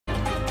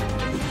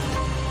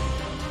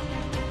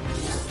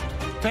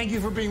Thank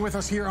you for being with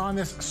us here on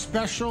this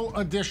special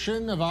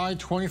edition of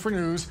I-24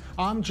 News.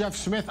 I'm Jeff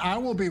Smith. I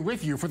will be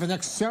with you for the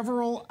next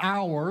several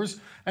hours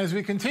as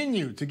we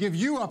continue to give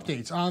you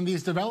updates on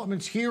these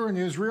developments here in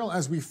Israel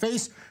as we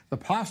face the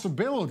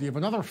possibility of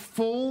another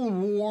full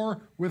war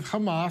with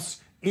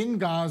Hamas in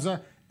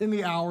Gaza in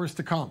the hours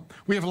to come.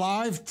 We have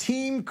live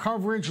team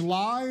coverage,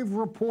 live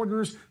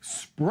reporters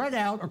spread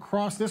out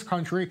across this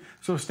country,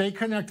 so stay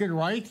connected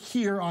right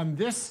here on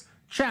this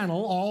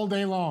channel all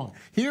day long.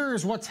 Here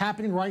is what's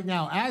happening right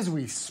now as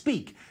we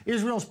speak.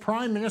 Israel's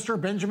Prime Minister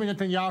Benjamin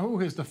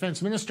Netanyahu, his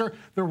defense minister,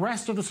 the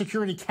rest of the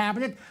security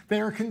cabinet, they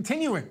are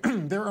continuing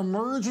their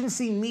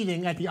emergency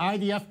meeting at the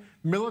IDF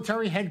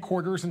military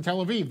headquarters in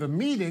Tel Aviv. The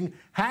meeting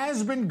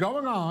has been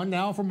going on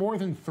now for more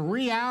than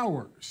 3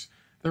 hours.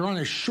 They're on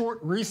a short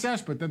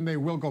recess, but then they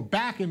will go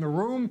back in the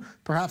room,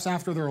 perhaps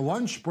after their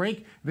lunch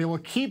break. They will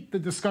keep the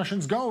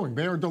discussions going.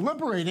 They are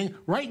deliberating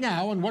right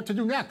now on what to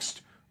do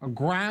next. A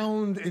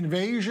ground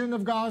invasion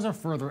of Gaza,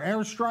 further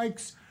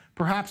airstrikes,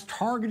 perhaps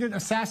targeted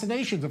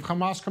assassinations of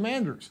Hamas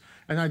commanders,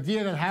 an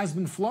idea that has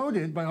been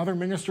floated by other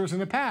ministers in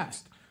the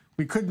past.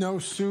 We could know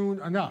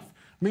soon enough.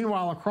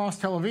 Meanwhile, across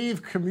Tel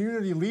Aviv,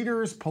 community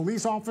leaders,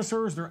 police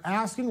officers, they're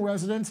asking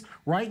residents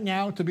right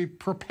now to be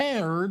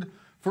prepared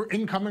for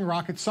incoming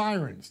rocket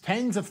sirens.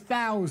 Tens of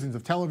thousands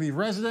of Tel Aviv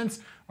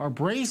residents are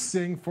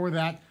bracing for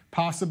that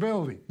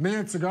possibility.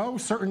 Minutes ago,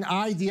 certain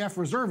IDF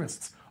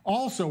reservists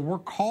also were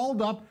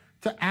called up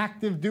to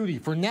active duty.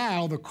 For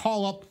now, the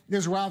call-up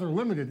is rather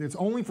limited. It's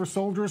only for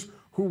soldiers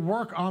who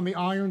work on the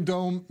Iron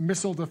Dome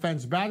missile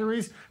defense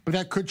batteries, but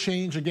that could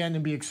change again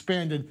and be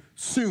expanded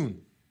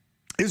soon.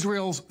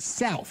 Israel's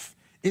south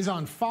is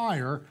on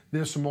fire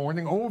this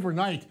morning.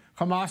 Overnight,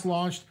 Hamas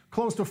launched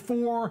close to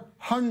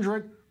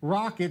 400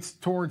 rockets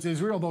towards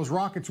Israel. Those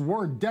rockets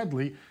were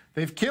deadly.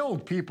 They've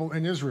killed people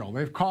in Israel.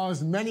 They've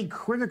caused many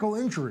critical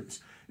injuries.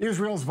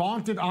 Israel's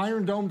vaunted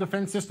Iron Dome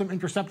defense system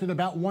intercepted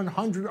about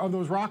 100 of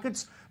those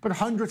rockets, but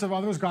hundreds of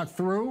others got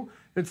through.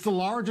 It's the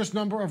largest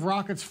number of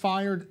rockets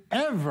fired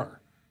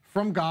ever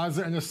from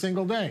Gaza in a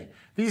single day.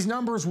 These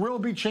numbers will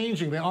be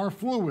changing. They are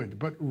fluid.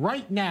 But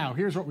right now,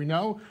 here's what we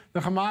know. The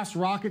Hamas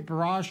rocket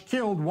barrage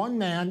killed one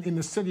man in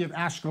the city of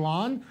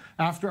Ashkelon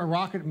after a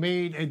rocket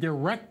made a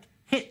direct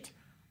hit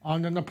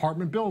on an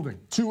apartment building.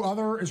 2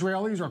 other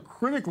Israelis are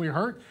critically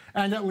hurt,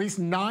 and at least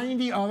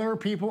 90 other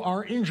people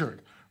are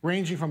injured,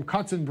 ranging from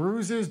cuts and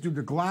bruises due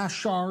to glass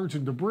shards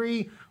and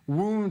debris,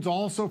 wounds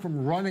also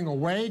from running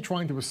away,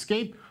 trying to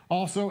escape,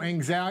 also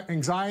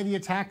anxiety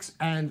attacks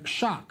and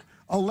shock.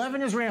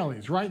 11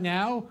 Israelis right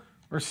now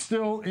are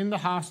still in the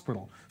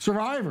hospital.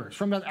 Survivors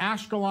from that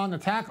Ashkelon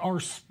attack are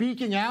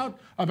speaking out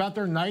about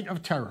their night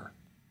of terror.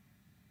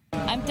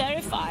 I'm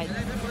terrified.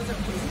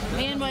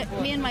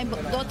 Me and my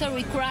daughter,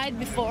 we cried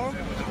before.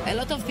 A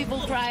lot of people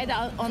cried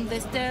out on the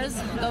stairs,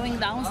 going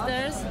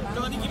downstairs.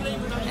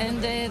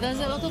 And there's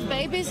a lot of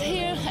babies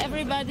here.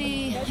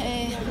 Everybody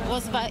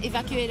was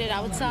evacuated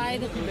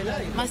outside,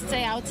 must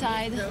stay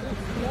outside.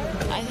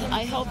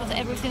 I hope that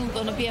everything's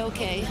going to be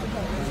okay.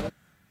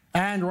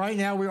 And right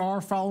now we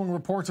are following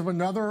reports of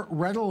another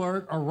red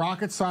alert, a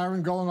rocket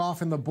siren going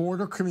off in the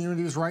border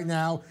communities right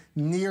now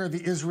near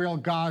the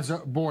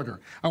Israel-Gaza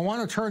border. I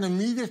want to turn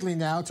immediately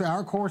now to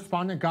our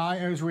correspondent, Guy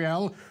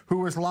Israel,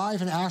 who is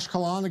live in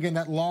Ashkelon, again,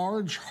 that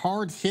large,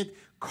 hard-hit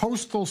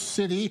coastal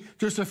city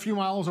just a few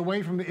miles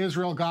away from the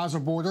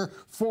Israel-Gaza border,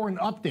 for an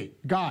update.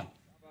 Guy.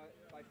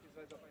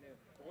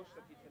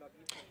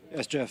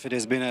 Yes, Jeff, it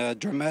has been a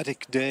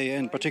dramatic day,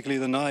 and particularly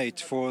the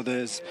night, for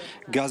this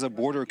Gaza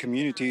border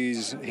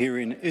communities here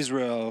in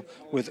Israel,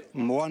 with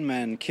one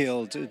man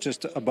killed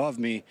just above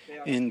me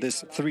in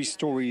this 3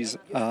 stories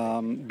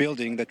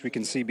building that we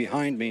can see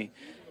behind me.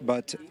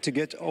 But to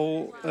get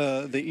all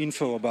the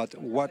info about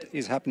what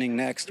is happening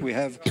next, we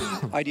have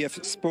IDF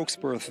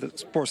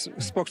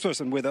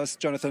spokesperson with us,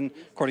 Jonathan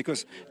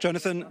Korlikus.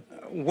 Jonathan,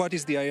 what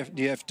is the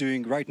IDF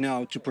doing right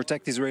now to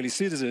protect Israeli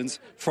citizens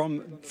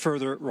from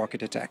further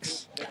rocket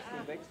attacks?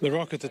 The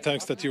rocket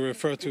attacks that you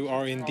refer to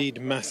are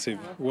indeed massive.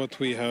 What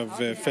we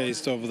have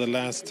faced over the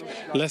last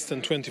less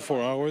than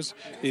 24 hours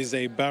is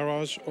a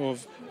barrage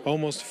of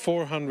almost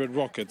 400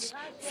 rockets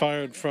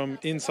fired from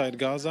inside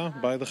Gaza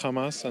by the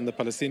Hamas and the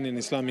Palestinian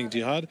Islamic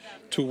Jihad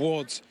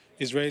towards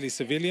Israeli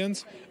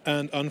civilians,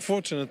 and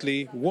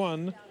unfortunately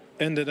one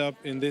ended up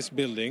in this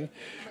building.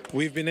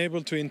 We've been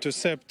able to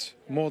intercept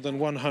more than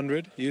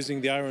 100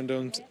 using the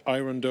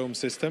Iron Dome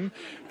system,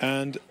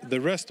 and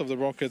the rest of the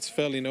rockets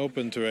fell in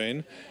open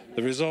terrain.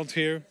 The result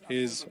here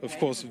is, of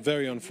course,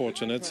 very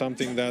unfortunate,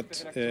 something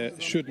that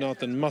should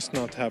not and must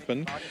not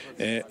happen,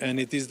 and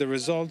it is the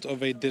result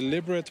of a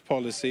deliberate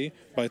policy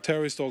by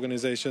terrorist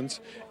organizations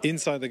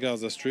inside the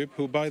Gaza Strip,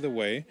 who, by the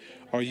way,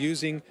 are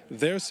using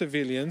their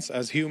civilians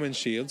as human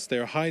shields.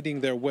 They're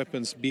hiding their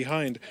weapons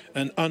behind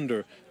and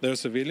under their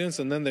civilians,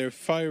 and then they're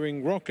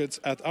firing rockets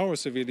at our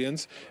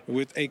civilians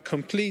with a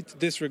complete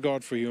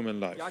disregard for human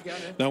life.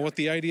 Now, what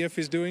the IDF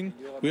is doing,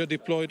 we are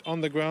deployed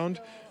on the ground.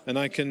 and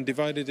I can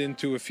divide it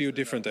into a few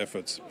different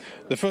efforts.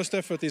 The first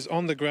effort is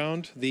on the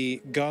ground,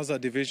 the Gaza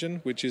division,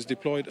 which is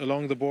deployed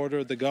along the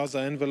border, the Gaza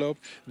envelope.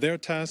 Their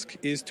task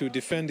is to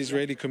defend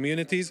Israeli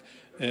communities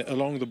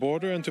along the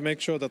border and to make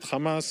sure that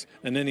Hamas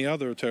and any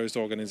other terrorist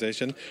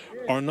organization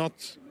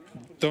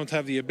don't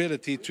have the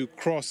ability to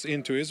cross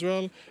into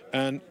Israel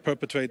and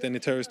perpetrate any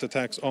terrorist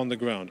attacks on the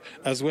ground,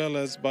 as well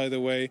as, by the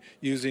way,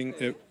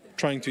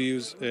 trying to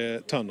use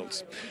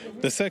tunnels.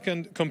 The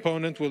second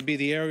component will be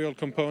the aerial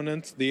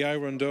component, the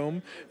Iron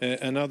Dome,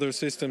 and other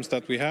systems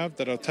that we have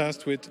that are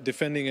tasked with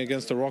defending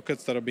against the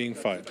rockets that are being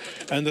fired.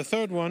 And the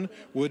third one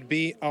would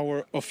be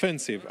our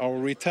offensive, our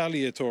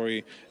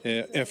retaliatory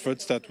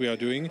efforts that we are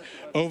doing.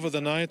 Over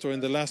the night or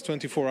in the last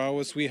 24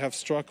 hours, we have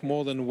struck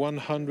more than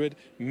 100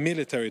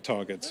 military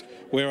targets,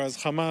 whereas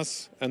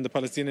Hamas and the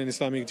Palestinian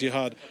Islamic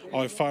Jihad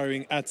are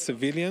firing at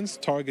civilians,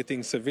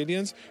 targeting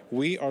civilians.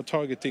 We are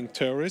targeting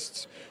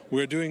terrorists.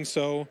 We're doing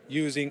so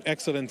using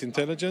excellent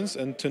intelligence,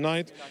 and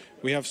tonight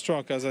we have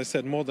struck, as I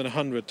said, more than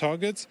 100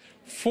 targets.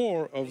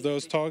 4 of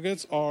those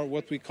targets are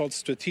what we call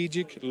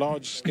strategic,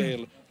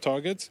 large-scale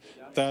targets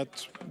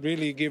that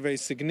really give a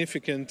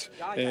significant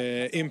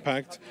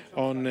impact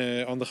on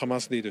the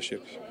Hamas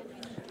leadership.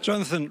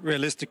 Jonathan,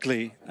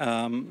 realistically,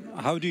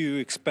 how do you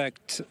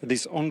expect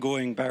this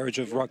ongoing barrage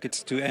of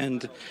rockets to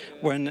end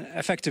when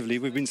effectively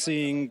we've been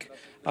seeing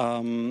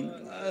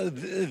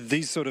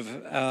these sort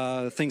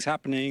of things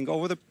happening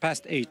over the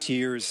past 8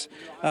 years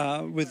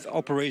with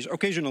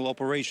occasional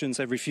operations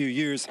every few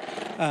years,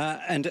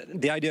 and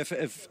the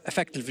IDF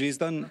effectively has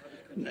done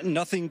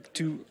nothing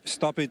to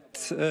stop it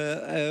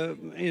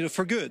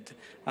for good.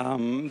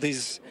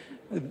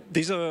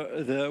 These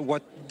are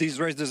what these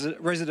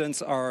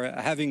residents are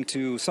having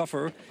to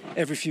suffer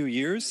every few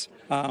years.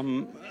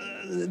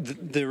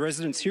 The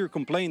residents here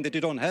complain that they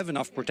don't have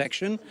enough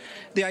protection.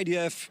 The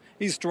IDF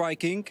is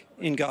striking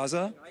in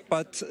Gaza,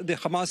 but the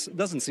Hamas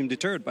doesn't seem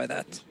deterred by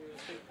that.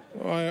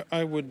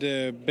 I would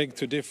beg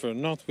to differ,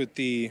 not with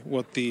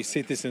what the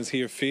citizens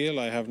here feel.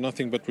 I have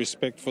nothing but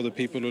respect for the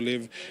people who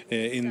live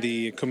in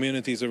the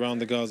communities around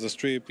the Gaza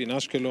Strip, in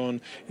Ashkelon,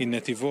 in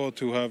Netivot,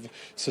 who have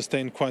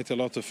sustained quite a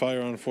lot of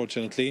fire,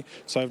 unfortunately.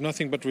 So I have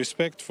nothing but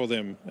respect for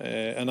them.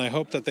 And I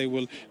hope that they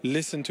will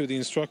listen to the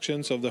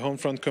instructions of the Home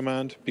Front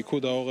Command,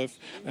 Pikud HaOref,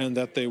 and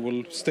that they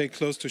will stay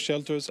close to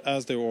shelters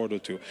as they're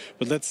ordered to.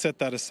 But let's set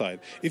that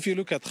aside. If you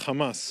look at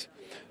Hamas,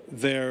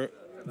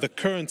 the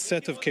current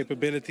set of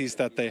capabilities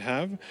that they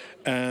have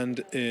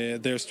and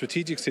their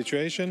strategic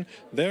situation,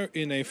 they're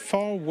in a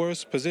far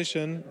worse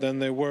position than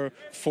they were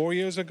 4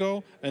 years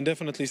ago and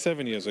definitely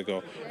 7 years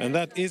ago. And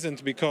that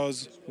isn't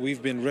because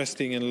we've been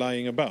resting and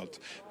lying about.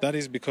 That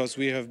is because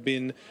we have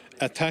been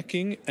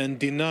attacking and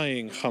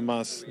denying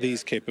Hamas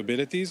these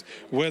capabilities,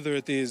 whether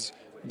it is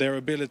their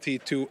ability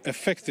to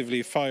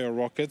effectively fire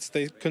rockets.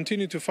 They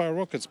continue to fire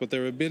rockets, but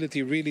their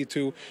ability really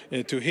to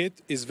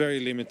hit is very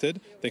limited.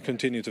 They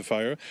continue to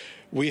fire.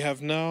 We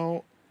have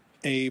now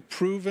a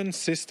proven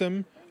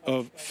system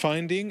of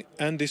finding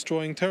and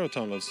destroying terror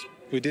tunnels.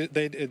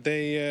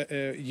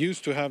 They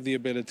used to have the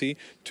ability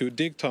to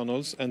dig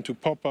tunnels and to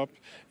pop up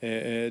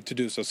to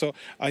do so. So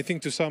I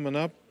think, to sum it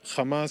up,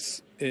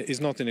 Hamas is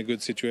not in a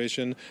good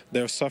situation.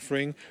 They're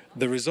suffering.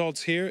 The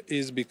results here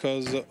is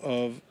because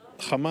of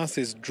Hamas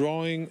is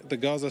drawing the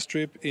Gaza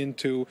Strip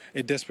into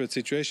a desperate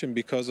situation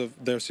because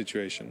of their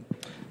situation.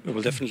 We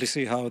will definitely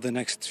see how the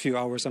next few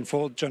hours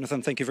unfold.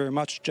 Jonathan, thank you very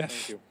much.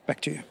 Jeff,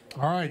 back to you.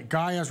 All right,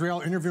 Guy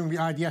Azrael interviewing the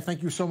IDF.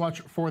 Thank you so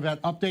much for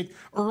that update.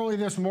 Early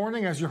this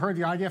morning, as you heard,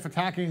 the IDF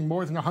attacking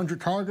more than 100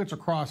 targets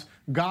across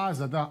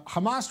Gaza. The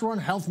Hamas-run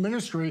health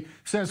ministry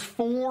says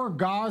 4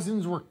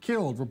 Gazans were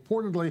killed.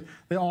 Reportedly,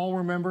 they all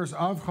were members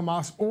of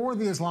Hamas or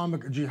the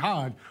Islamic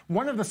Jihad.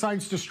 One of the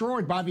sites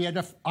destroyed by the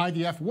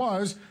IDF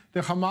was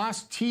the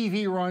Hamas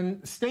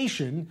TV-run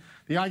station.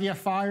 The IDF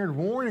fired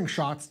warning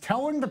shots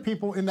telling the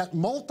people in that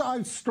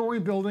multi-story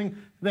building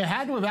they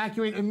had to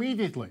evacuate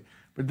immediately.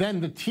 But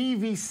then the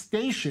TV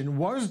station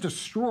was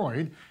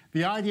destroyed.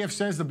 The IDF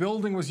says the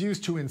building was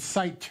used to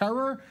incite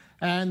terror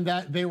and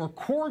that they were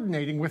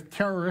coordinating with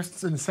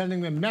terrorists and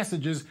sending them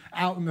messages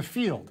out in the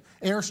field.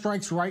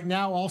 Airstrikes right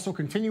now also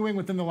continuing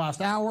within the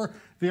last hour.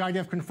 The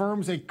IDF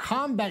confirms a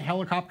combat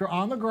helicopter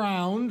on the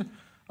ground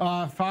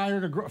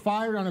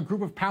fired on a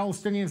group of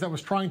Palestinians that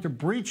was trying to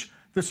breach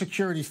the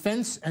security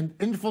fence and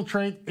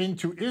infiltrate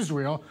into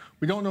Israel.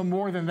 We don't know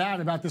more than that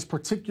about this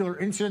particular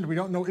incident. We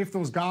don't know if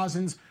those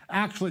Gazans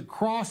actually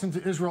crossed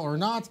into Israel or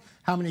not,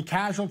 how many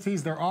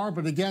casualties there are.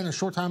 But again, a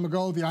short time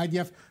ago, the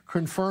IDF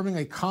confirming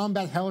a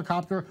combat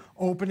helicopter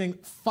opening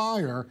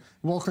fire.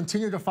 We'll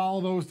continue to follow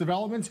those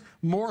developments.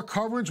 More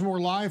coverage, more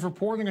live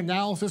reporting,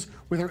 analysis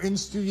with our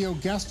in-studio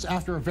guests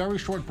after a very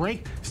short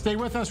break. Stay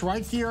with us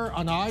right here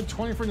on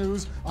I-24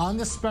 News on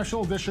this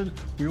special edition.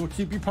 We will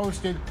keep you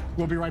posted.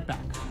 We'll be right back.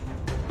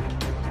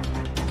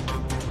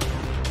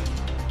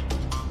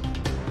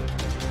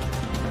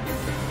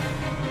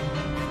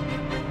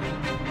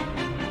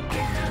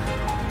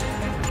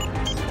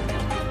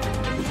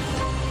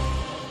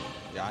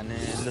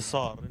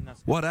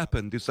 What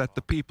happened is that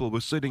the people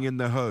were sitting in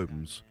their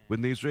homes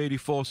when the Israeli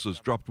forces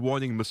dropped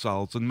warning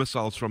missiles and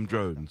missiles from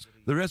drones.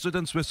 The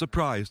residents were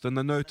surprised and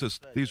they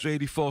noticed the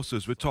Israeli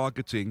forces were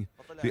targeting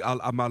the Al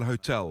Amal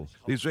hotel.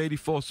 The Israeli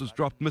forces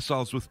dropped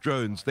missiles with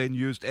drones, then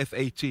used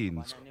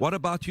F-18s. What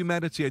about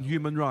humanity and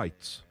human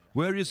rights?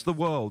 Where is the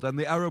world and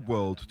the Arab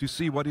world to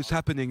see what is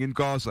happening in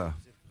Gaza?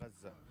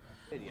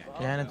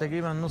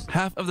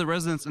 Half of the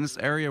residents in this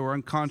area were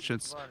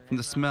unconscious from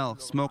the smell,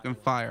 smoke, and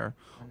fire.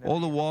 All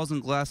the walls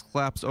and glass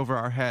collapsed over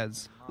our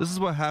heads. This is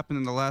what happened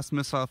when the last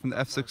missile from the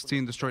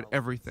F-16 destroyed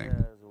everything.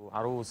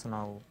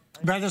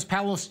 That is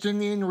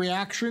Palestinian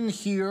reaction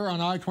here on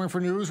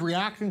I-24 News,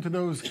 reacting to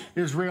those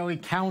Israeli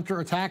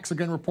counterattacks.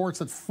 Again, reports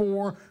that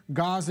 4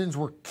 Gazans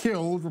were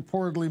killed,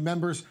 reportedly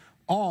members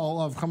all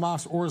of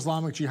Hamas or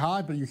Islamic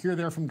Jihad. But you hear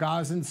there from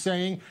Gazans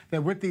saying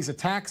that with these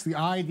attacks, the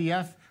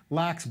IDF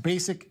lacks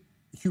basic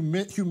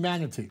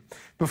humanity.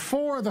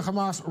 Before the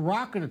Hamas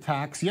rocket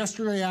attacks,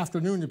 yesterday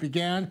afternoon, it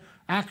began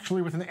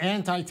actually with an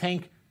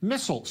anti-tank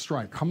missile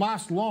strike.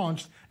 Hamas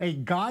launched a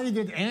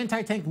guided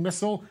anti-tank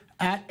missile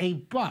at a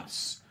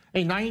bus.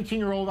 A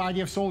 19-year-old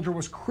IDF soldier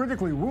was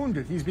critically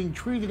wounded. He's being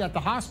treated at the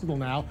hospital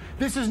now.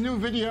 This is new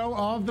video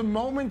of the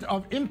moment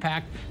of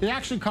impact. It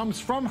actually comes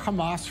from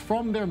Hamas,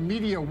 from their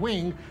media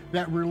wing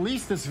that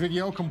released this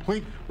video,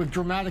 complete with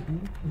dramatic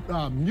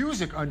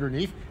music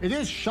underneath. It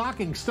is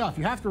shocking stuff.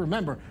 You have to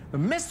remember, the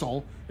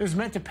missile is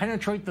meant to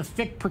penetrate the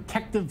thick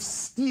protective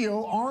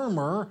steel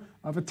armor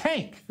of a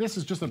tank. This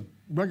is just a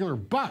regular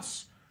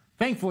bus.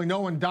 Thankfully,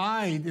 no one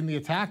died in the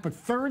attack, but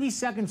 30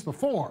 seconds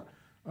before,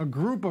 a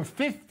group of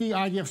 50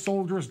 IDF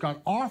soldiers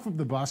got off of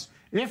the bus.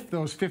 If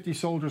those 50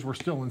 soldiers were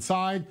still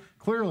inside,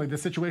 clearly the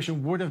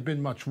situation would have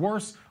been much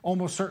worse,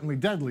 almost certainly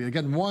deadly.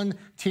 Again, 1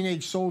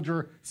 teenage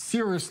soldier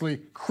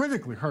seriously,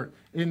 critically hurt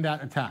in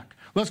that attack.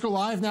 Let's go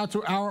live now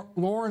to our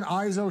Lauren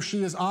Izo.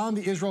 She is on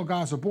the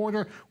Israel-Gaza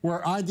border, where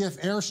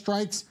IDF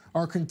airstrikes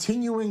are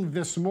continuing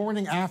this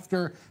morning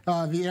after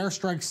the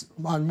airstrikes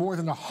on more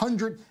than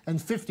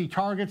 150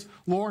 targets.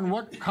 Lauren,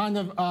 what kind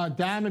of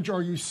damage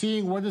are you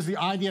seeing? What is the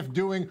IDF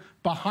doing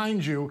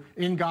behind you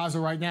in Gaza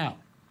right now?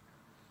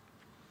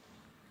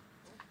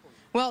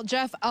 Well,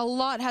 Jeff, a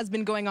lot has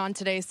been going on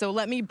today, so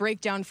let me break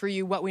down for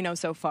you what we know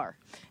so far.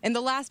 In the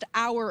last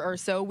hour or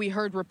so, we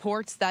heard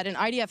reports that an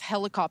IDF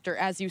helicopter,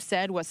 as you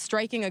said, was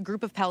striking a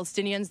group of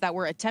Palestinians that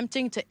were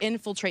attempting to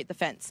infiltrate the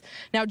fence.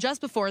 Now,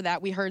 just before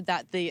that, we heard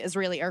that the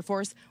Israeli Air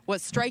Force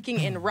was striking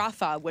in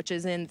Rafah, which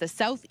is in the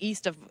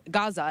southeast of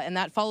Gaza, and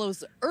that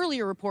follows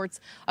earlier reports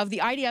of the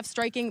IDF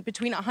striking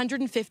between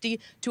 150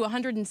 to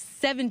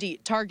 170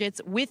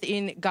 targets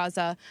within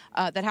Gaza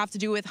that have to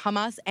do with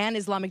Hamas and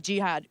Islamic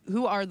Jihad,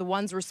 who are the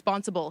ones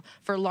responsible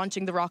for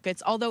launching the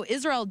rockets, although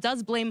Israel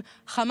does blame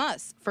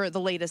Hamas for the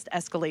latest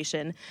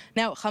escalation.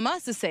 Now,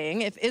 Hamas is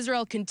saying if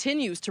Israel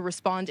continues to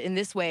respond in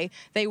this way,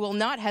 they will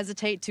not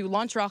hesitate to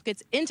launch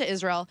rockets into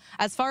Israel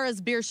as far as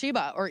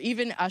Beersheba or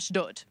even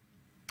Ashdod.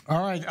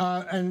 All right.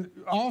 And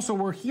also,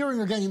 we're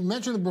hearing again, you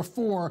mentioned it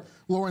before,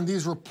 Lauren,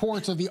 these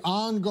reports of the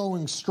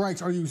ongoing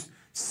strikes. Are you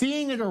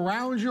seeing it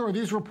around you, or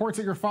these reports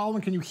that you're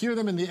following? Can you hear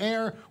them in the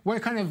air?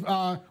 What kind of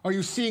are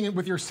you seeing it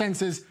with your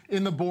senses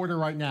in the border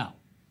right now?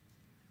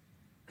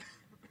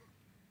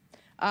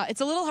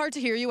 It's a little hard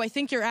to hear you. I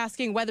think you're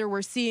asking whether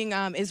we're seeing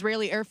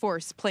Israeli Air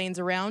Force planes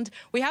around.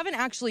 We haven't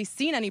actually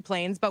seen any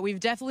planes, but we've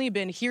definitely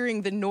been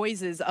hearing the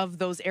noises of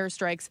those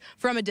airstrikes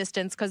from a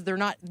distance because they're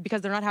not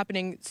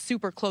happening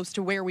super close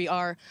to where we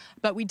are.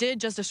 But we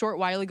did just a short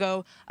while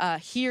ago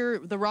hear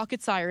the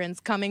rocket sirens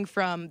coming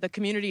from the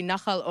community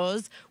Nachal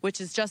Oz, which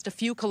is just a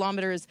few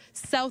kilometers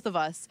south of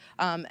us.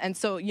 And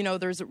so, you know,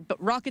 there's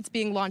rockets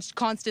being launched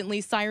constantly,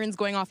 sirens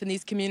going off in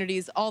these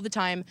communities all the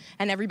time,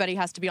 and everybody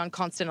has to be on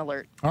constant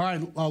alert. All right.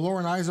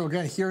 Lauren Izo,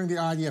 again, hearing the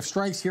IDF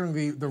strikes, hearing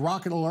the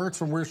rocket alerts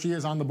from where she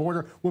is on the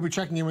border. We'll be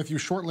checking in with you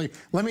shortly.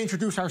 Let me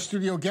introduce our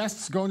studio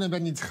guests. Gonen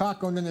Ben Yitzchak.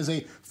 Gonen is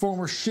a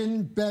former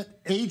Shin Bet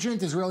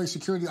agent, Israeli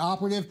security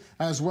operative,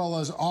 as well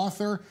as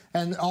author.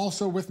 And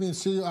also with me in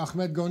studio,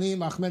 Ahmed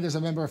Gonim. Ahmed is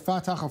a member of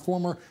Fatah, a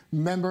former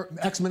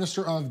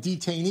ex-minister of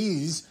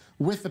detainees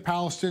with the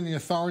Palestinian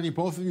Authority.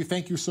 Both of you,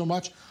 thank you so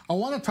much. I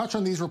want to touch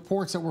on these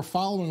reports that we're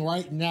following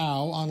right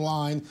now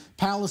online.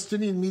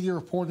 Palestinian media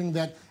reporting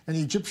that an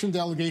Egyptian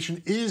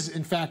delegation is,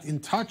 in fact, in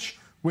touch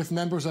with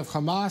members of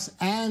Hamas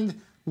and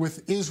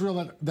with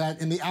Israel, that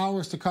in the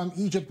hours to come,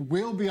 Egypt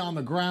will be on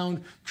the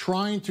ground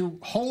trying to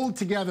hold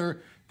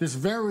together this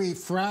very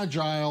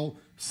fragile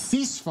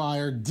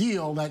ceasefire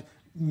deal that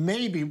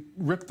may be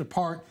ripped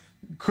apart.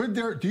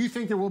 Do you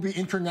think there will be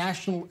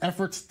international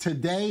efforts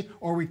today,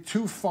 or are we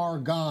too far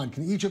gone?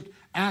 Can Egypt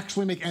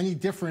actually make any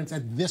difference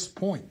at this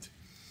point?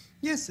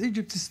 Yes,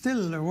 Egypt is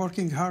still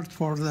working hard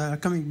for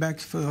coming back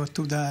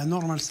to the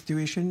normal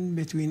situation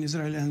between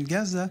Israel and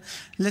Gaza.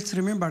 Let's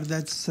remember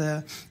that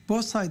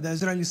both sides, the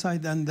Israeli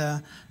side and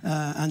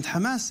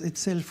Hamas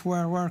itself,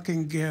 were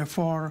working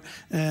for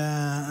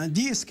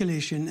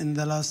de-escalation in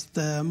the last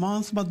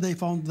month, but they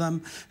found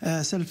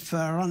themselves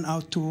run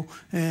out to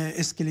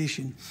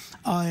escalation.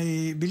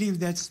 I believe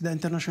that the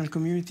international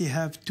community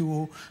have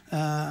to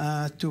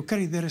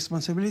carry their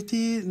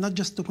responsibility, not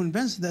just to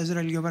convince the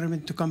Israeli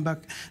government to come back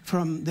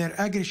from their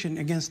aggression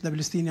against the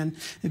Palestinian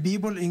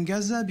people in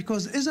Gaza,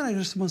 because Israel is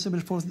responsible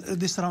for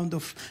this round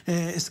of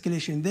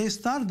escalation. They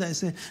started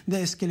the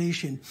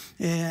escalation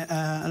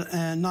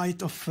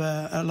night of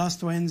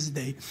last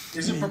Wednesday.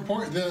 Is it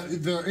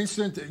the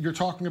incident that you're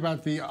talking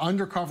about, the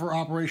undercover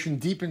operation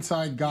deep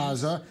inside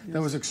Gaza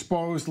that was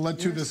exposed, led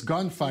to this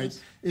gunfight?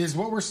 Is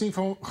what we're seeing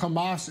from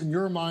Hamas, in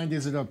your mind,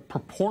 is it a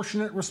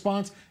proportionate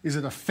response? Is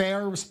it a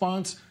fair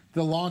response?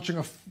 The launching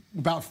of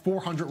about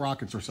 400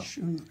 rockets or so.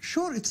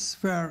 Sure, it's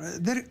fair.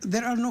 There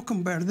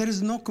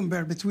is no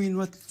compare between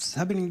what's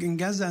happening in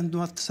Gaza and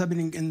what's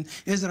happening in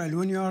Israel.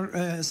 When you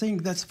are saying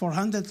that's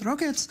 400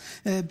 rockets,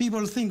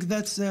 people think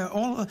that's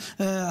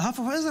half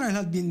of Israel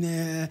had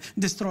been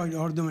destroyed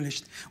or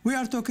demolished. We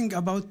are talking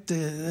about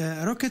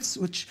rockets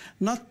which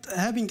not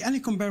having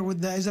any compare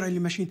with the Israeli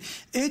machine.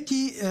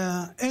 80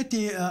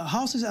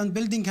 houses and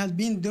buildings had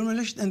been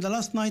demolished in the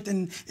last night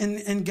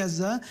in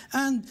Gaza,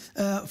 and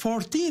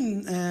 14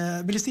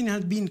 Palestinians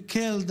had been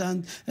killed,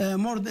 and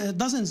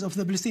dozens of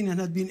the Palestinians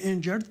had been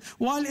injured,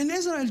 while in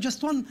Israel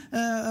just one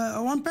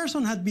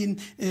person had been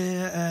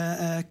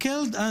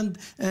killed, and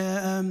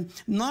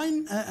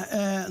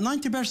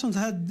 90 persons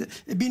had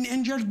been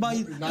injured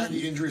by...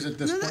 90 injuries at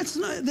this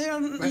point? They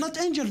are not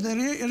injured, they're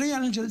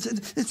real injured.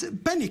 It's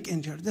panic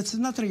injured, it's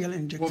not real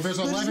injured. Well, there's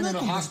 11 in the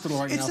hospital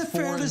right now,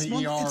 4 in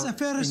the ER, it's a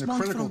fair in the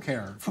critical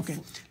care. Okay,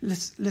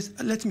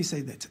 let me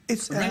say that.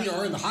 Many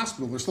are in the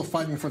hospital, they're still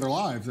fighting for their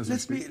lives as we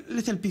speak.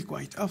 Little be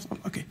quiet.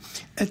 Okay,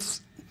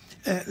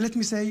 let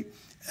me say,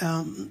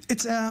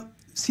 it's a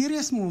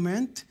serious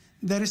moment.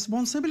 The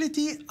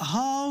responsibility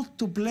how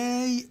to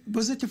play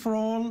positive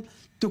role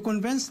to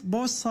convince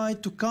both sides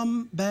to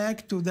come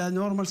back to the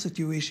normal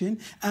situation,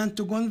 and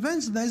to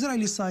convince the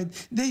Israeli side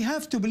they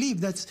have to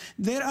believe that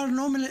there are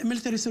no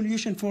military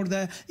solution for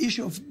the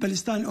issue of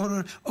Palestine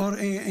or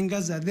in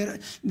Gaza.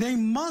 They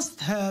must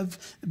have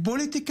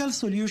political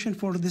solution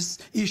for this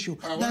issue.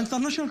 The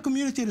international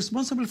community is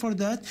responsible for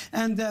that,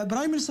 and the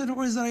Prime Minister of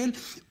Israel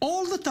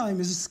all the time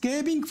is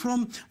escaping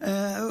from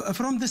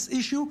this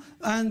issue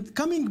and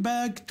coming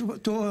back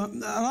to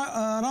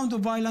a round of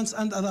violence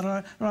and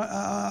other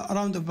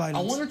round of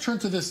violence. I want to turn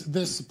to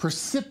this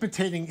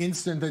precipitating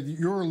incident that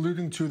you're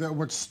alluding to, that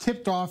what's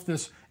tipped off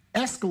this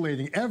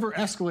ever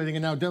escalating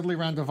and now deadly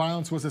round of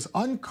violence was this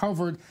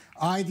uncovered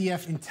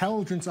IDF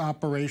intelligence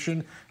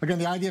operation. Again,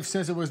 the IDF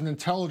says it was an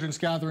intelligence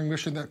gathering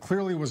mission that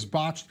clearly was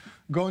botched.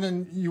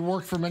 Gonan, you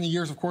worked for many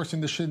years, of course, in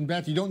the Shin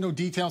Bet. You don't know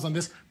details on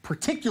this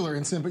particular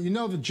incident, but you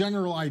know the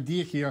general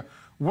idea here.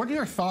 What are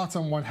your thoughts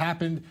on what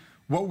happened?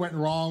 What went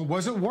wrong?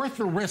 Was it worth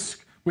the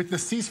risk? With the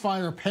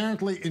ceasefire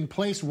apparently in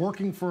place,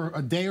 working for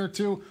a day or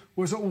two,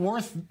 was it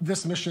worth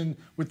this mission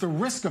with the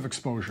risk of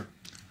exposure?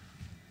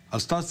 I'll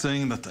start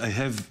saying that I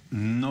have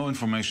no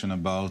information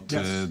about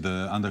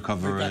the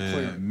undercover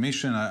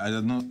mission. I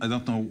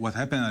don't know what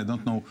happened. I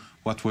don't know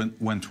what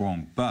went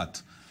wrong.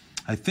 But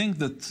I think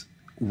that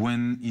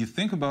when you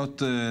think about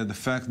the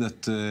fact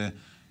that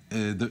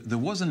there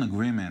was an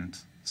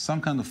agreement,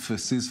 some kind of a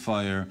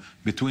ceasefire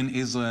between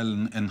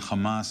Israel and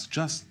Hamas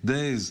just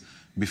days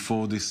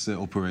before this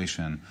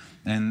operation,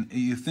 and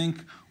you think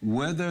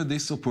whether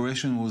this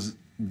operation was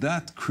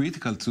that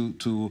critical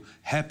to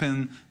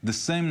happen the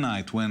same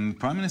night when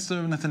Prime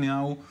Minister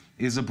Netanyahu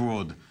is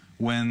abroad,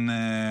 when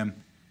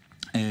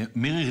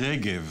Miri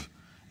Regev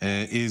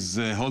is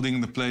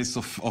holding the place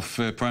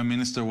of Prime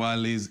Minister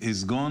while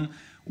he's gone.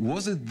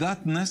 Was it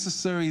that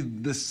necessary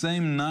the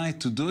same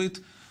night to do it?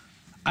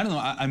 I don't know.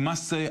 I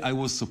must say I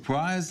was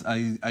surprised.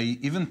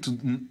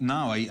 Even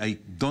now I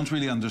don't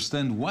really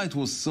understand why it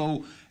was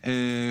so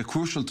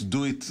crucial to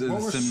do it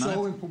the same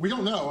night. We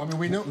don't know. I mean,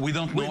 we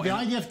don't know. The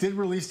IDF did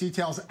release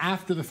details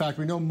after the fact.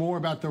 We know more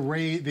about the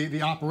raid,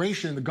 the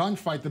operation, the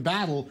gunfight, the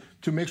battle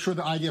to make sure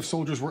the IDF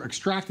soldiers were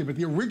extracted. But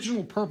the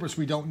original purpose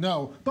we don't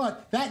know.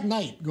 But that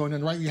night, going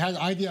in, right, you had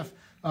IDF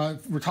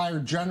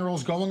retired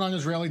generals going on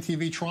Israeli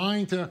TV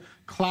trying to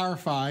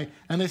clarify,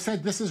 and they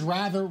said this is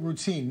rather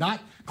routine. Not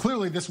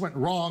clearly this went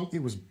wrong.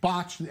 It was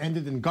botched. It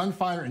ended in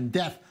gunfire and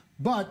death.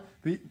 But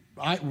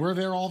we're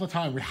there all the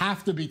time. We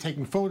have to be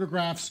taking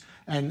photographs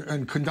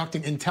and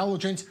conducting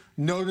intelligence,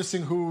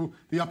 noticing who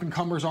the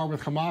up-and-comers are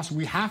with Hamas.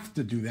 We have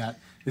to do that.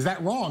 Is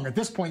that wrong? At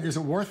this point, is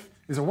it worth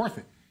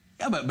it?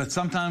 Yeah, but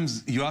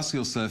sometimes you ask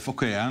yourself,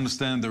 okay, I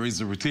understand there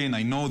is a routine.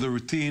 I know the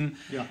routine.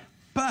 Yeah.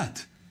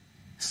 But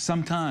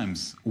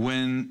sometimes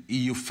when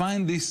you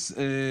find this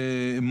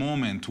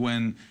moment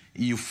when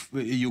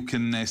you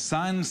can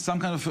sign some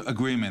kind of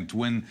agreement,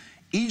 when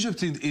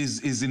Egypt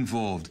is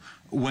involved,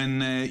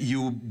 when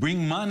you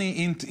bring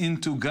money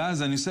into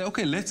Gaza and you say,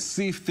 okay, let's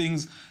see if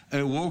things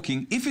are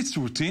working. If it's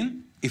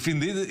routine, if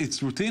indeed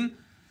it's routine,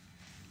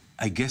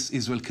 I guess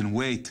Israel can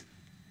wait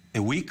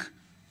a week,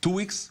 2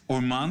 weeks, or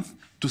a month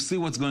to see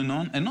what's going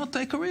on and not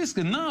take a risk.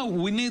 And now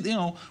we need,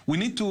 we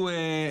need to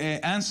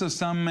answer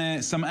some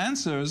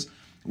answers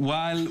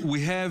while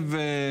we have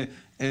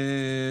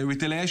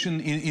retaliation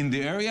in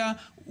the area,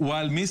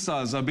 while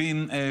missiles are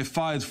being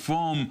fired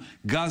from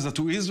Gaza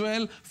to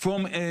Israel,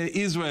 from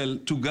Israel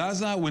to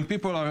Gaza, when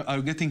people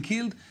are getting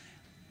killed.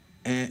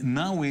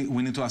 Now we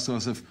need to ask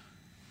ourselves,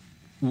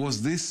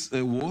 was this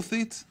worth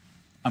it?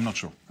 I'm not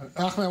sure.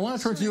 Ahmed, I want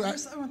to turn to you.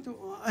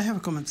 I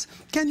have comments.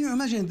 Can you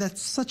imagine that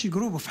such a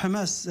group of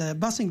Hamas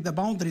passing the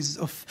boundaries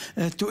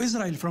to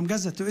Israel, from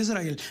Gaza to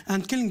Israel,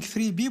 and killing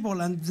 3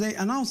 people, and they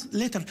announce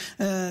later,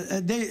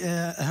 at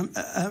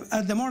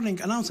the morning,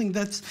 announcing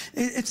that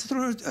it's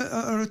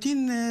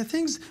routine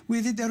things.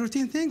 We did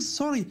routine things.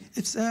 Sorry,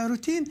 it's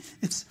routine.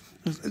 It's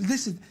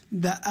listen.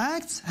 The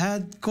acts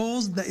had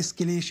caused the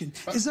escalation.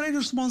 Israel is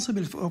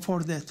responsible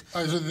for that.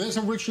 So this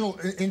original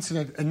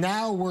incident, and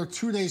now we're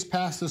 2 days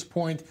past this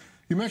point.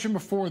 You mentioned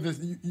before that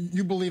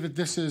you believe that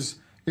this is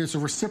a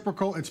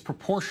reciprocal, it's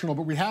proportional,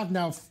 but we have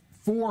now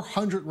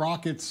 400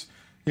 rockets.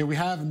 We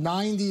have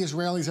 90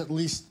 Israelis at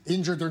least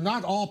injured. They're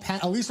not all,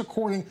 at least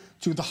according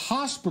to the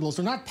hospitals,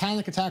 they're not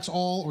panic attacks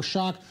all or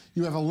shock.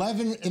 You have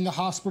 11 in the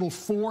hospital,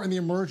 4 in the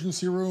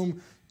emergency room,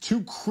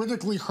 2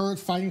 critically hurt,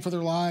 fighting for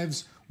their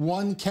lives.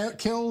 1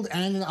 killed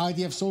and an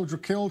IDF soldier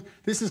killed.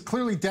 This is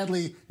clearly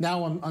deadly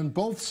now on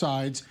both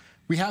sides.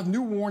 We have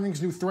new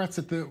warnings, new threats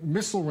that the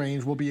missile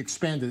range will be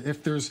expanded.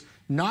 If there's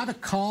not a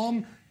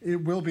calm,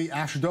 it will be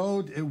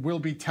Ashdod, it will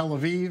be Tel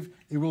Aviv,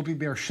 it will be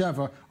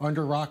Beersheba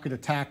under rocket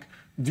attack.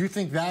 Do you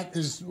think that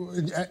is,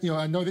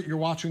 I know that you're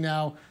watching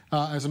now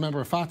as a member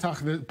of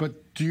Fatah,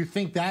 but do you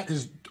think that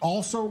is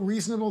also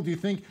reasonable? Do you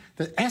think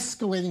that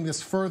escalating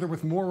this further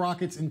with more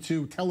rockets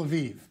into Tel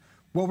Aviv,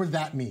 what would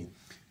that mean?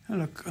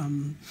 Look,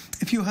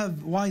 if you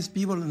have wise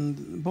people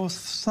on both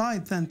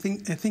sides, then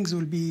things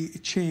will be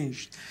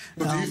changed.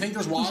 But do you think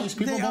there's wise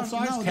people on both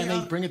sides? No, Can they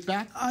bring it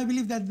back? I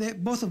believe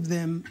that both of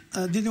them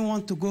didn't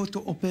want to go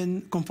to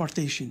open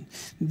confrontation.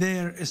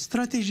 Their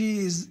strategy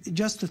is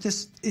just to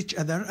test each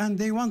other, and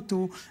they want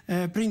to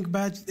bring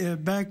back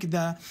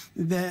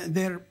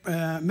their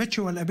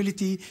mutual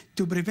ability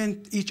to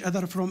prevent each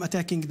other from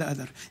attacking the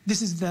other.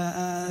 This is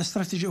the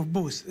strategy of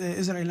both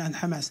Israel and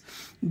Hamas.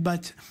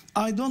 But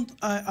I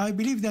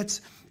believe that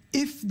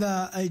if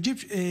the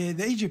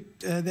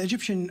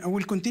Egyptian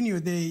will continue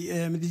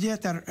the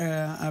mediator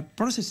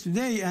process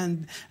today,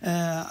 and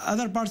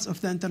other parts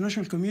of the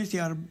international community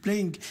are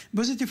playing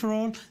positive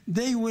role,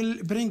 they will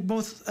bring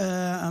both.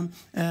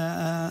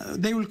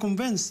 They will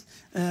convince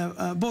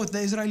both the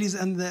Israelis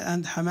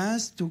and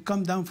Hamas to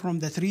come down from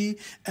the tree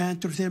and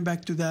to return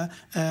back to the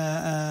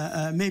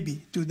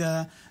maybe to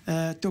the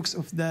talks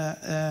of the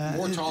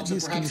more talks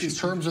and perhaps these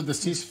terms of the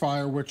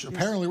ceasefire, which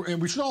apparently,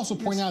 and we should also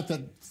point out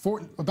that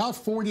about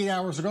 48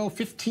 hours ago,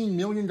 $15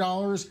 million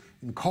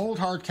in cold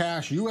hard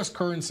cash, U.S.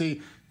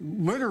 currency,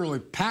 literally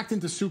packed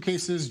into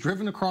suitcases,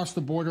 driven across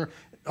the border.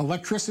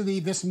 Electricity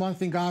this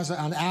month in Gaza,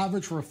 on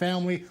average for a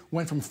family,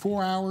 went from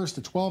 4 hours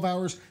to 12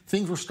 hours.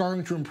 Things were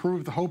starting to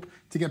improve. The hope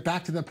to get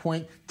back to that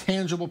point,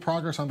 tangible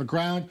progress on the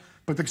ground.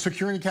 But the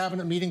Security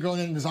Cabinet meeting going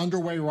in is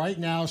underway right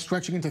now,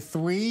 stretching into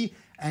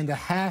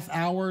 3.5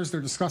 hours. They're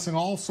discussing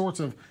all sorts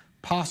of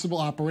possible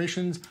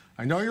operations.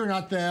 I know you're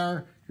not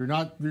there. You're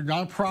not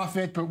a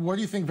prophet, but what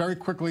do you think, very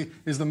quickly,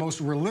 is the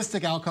most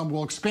realistic outcome?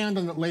 We'll expand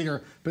on it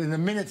later, but in a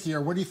minute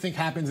here, what do you think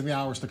happens in the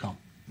hours to come?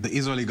 The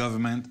Israeli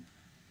government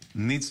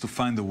needs to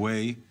find a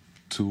way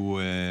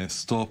to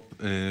stop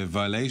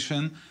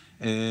violation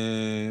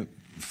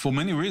for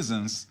many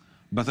reasons,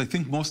 but I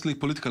think mostly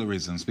political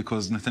reasons,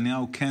 because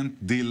Netanyahu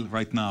can't deal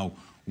right now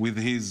with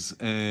his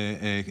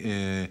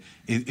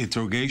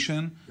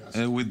interrogation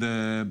with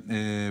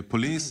the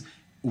police,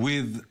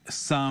 with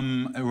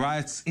some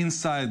riots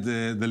inside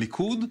the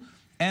Likud,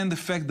 and the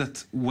fact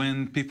that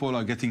when people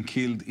are getting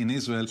killed in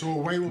Israel, so a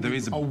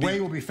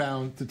way will be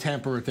found to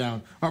tamper it down.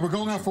 All right, we're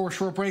going out for a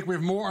short break. We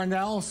have more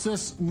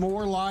analysis,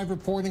 more live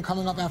reporting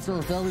coming up after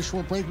a very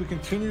short break. We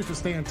continue to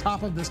stay on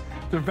top of this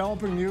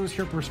developing news,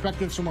 hear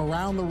perspectives from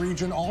around the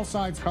region, all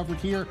sides covered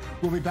here.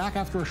 We'll be back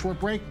after a short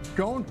break.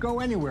 Don't go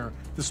anywhere.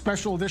 The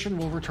special edition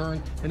will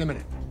return in a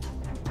minute.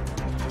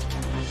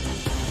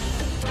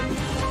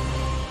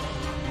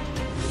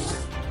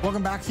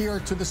 Welcome back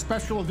here to the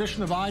special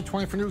edition of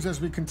I-24 News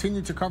as we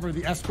continue to cover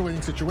the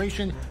escalating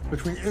situation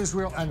between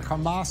Israel and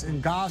Hamas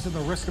in Gaza. The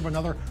risk of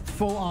another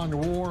full-on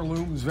war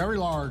looms very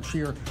large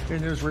here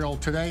in Israel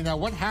today. Now,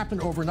 what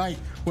happened overnight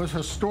was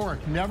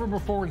historic. Never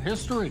before in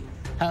history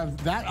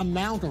have that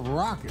amount of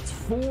rockets,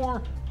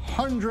 400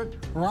 100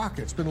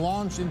 rockets been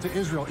launched into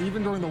Israel,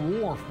 even during the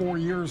war 4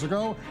 years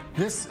ago.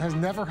 This has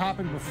never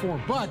happened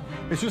before, but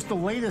it's just the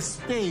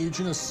latest stage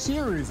in a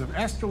series of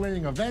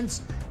escalating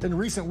events. In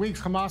recent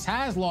weeks, Hamas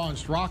has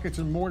launched rockets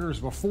and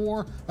mortars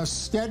before, a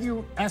steady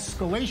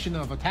escalation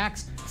of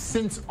attacks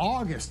since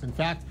August. In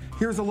fact,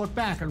 here's a look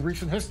back on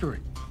recent history.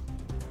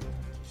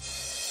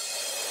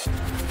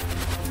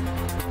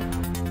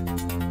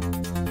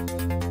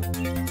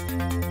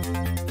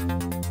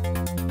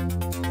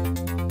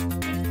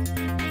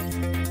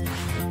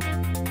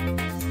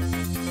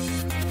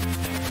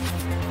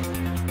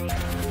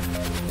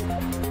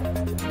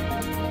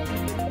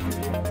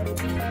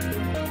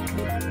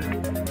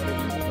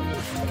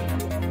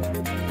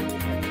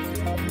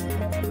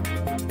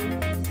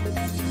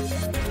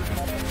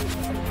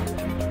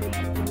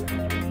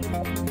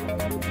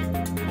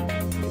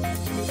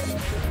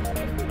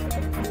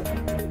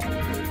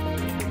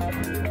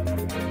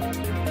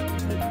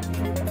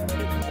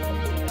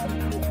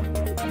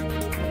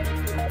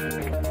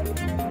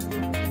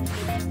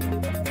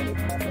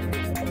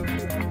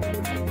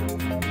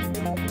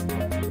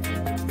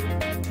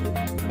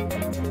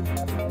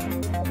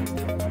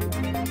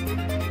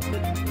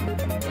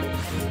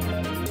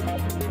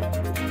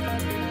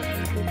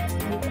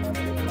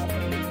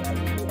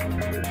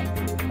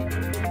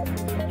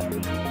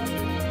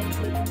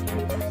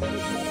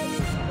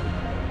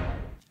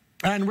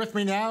 And with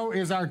me now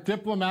is our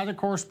diplomatic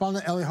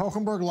correspondent, Eli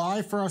Hochenberg,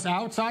 live for us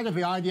outside of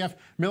the IDF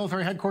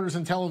military headquarters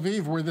in Tel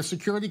Aviv, where the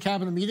Security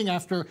Cabinet meeting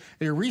after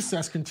a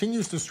recess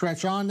continues to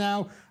stretch on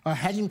now,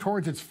 heading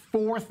towards its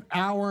fourth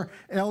hour.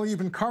 Eli, you've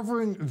been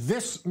covering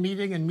this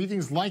meeting and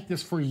meetings like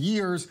this for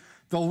years.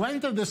 The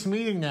length of this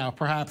meeting now,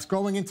 perhaps,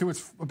 going into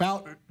its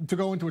about to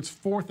go into its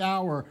fourth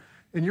hour,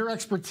 in your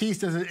expertise,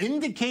 does it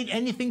indicate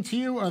anything to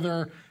you? Are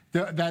there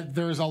that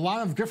there's a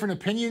lot of different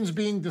opinions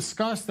being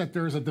discussed, that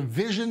there's a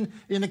division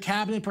in the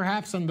cabinet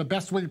perhaps on the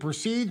best way to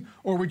proceed,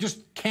 or we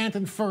just can't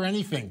infer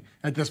anything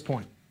at this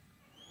point?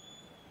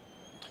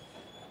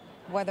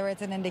 Whether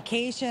it's an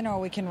indication or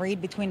we can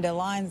read between the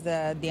lines,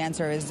 the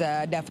answer is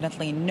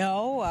definitely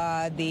no.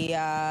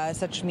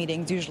 Such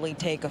meetings usually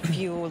take a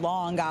few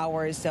long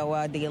hours,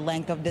 so the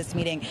length of this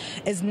meeting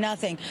is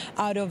nothing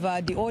out of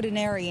the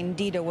ordinary.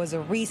 Indeed, it was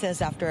a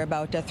recess after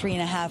about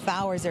 3.5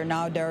 hours.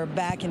 They're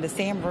back in the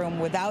same room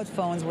without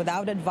phones,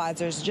 without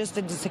advisors, just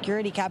the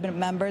Security Cabinet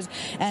members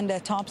and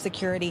the top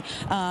security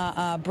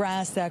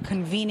brass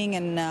convening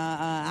and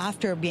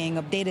after being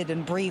updated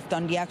and briefed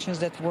on the actions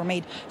that were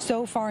made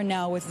so far.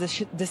 Now it's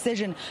the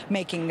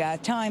decision-making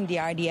time. The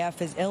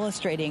IDF is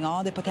illustrating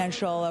all the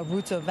potential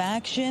routes of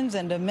actions,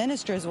 and the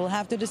ministers will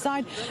have to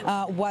decide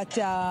what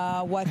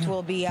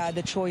will be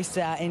the choice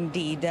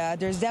indeed.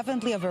 There's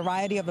definitely a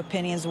variety of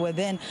opinions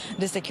within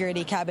the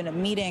Security Cabinet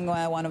meeting.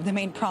 One of the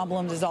main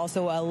problems is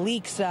also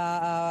leaks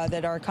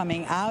that are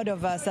coming out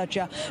of such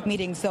a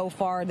meeting so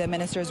far. The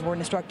ministers were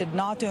instructed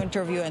not to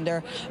interview, and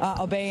they're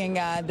obeying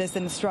this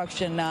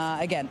instruction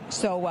again.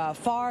 So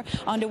far,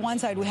 on the one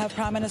side, we have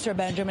Prime Minister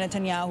Benjamin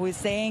Netanyahu, who is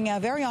saying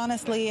very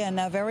honestly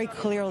and very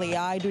clearly,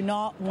 I do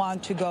not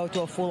want to go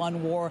to a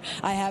full-on war.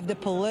 I have the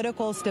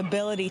political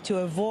stability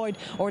to avoid,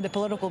 or the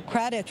political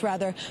credit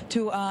rather,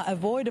 to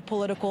avoid the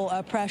political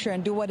pressure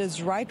and do what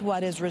is right,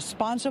 what is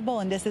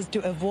responsible, and this is to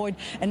avoid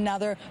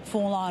another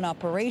full-on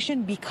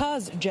operation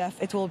because,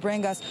 Jeff, it will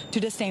bring us to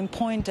the same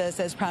point,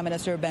 says Prime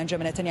Minister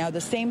Benjamin Netanyahu.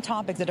 The same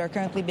topics that are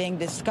currently being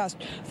discussed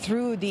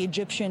through the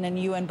Egyptian and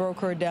UN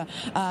brokered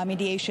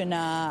mediation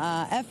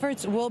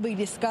efforts will be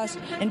discussed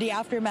in the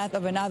aftermath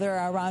of another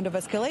round of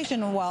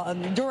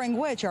escalation, during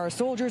which our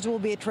soldiers will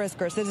be at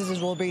risk, our citizens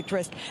will be at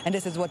risk, and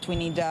this is what we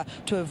need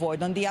to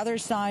avoid. On the other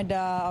side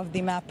of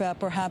the map,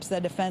 perhaps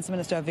the Defense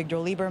Minister Victor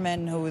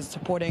Lieberman, who is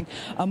supporting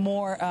a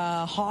more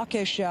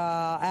hawkish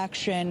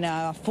action,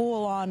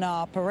 full-on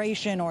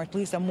operation, or at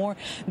least a more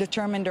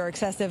determined or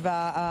excessive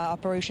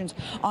operations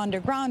on the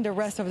ground. The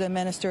rest of the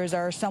ministers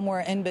are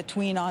somewhere in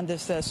between on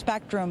this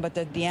spectrum, but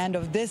at the end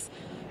of this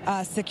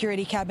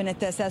Security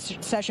Cabinet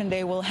session,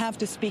 they will have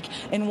to speak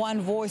in one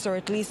voice, or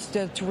at least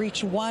to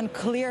reach one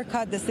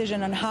clear-cut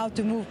decision on how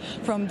to move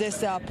from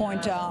this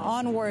point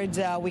onwards.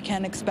 We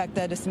can expect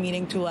this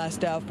meeting to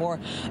last for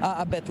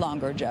a bit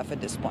longer, Jeff, at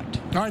this point.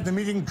 All right, the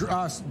meeting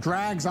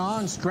drags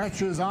on,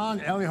 stretches on.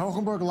 Eli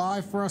Hochenberg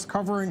live for us,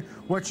 covering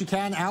what you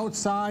can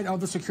outside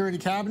of the Security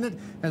Cabinet.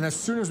 And as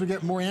soon as we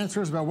get more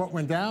answers about what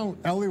went down,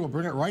 Eli will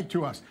bring it right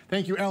to us.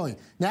 Thank you, Eli.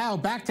 Now,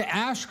 back to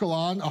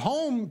Ashkelon, a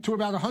home to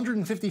about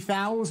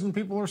 150,000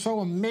 people or so,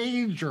 a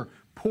major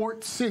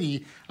port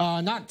city,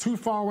 not too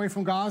far away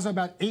from Gaza,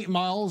 about 8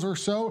 miles or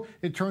so.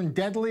 It turned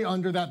deadly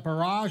under that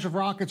barrage of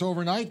rockets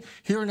overnight.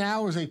 Here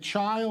now is a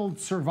child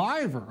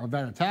survivor of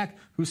that attack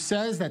who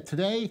says that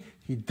today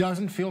he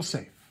doesn't feel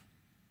safe.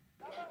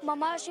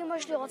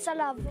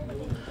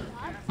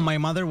 My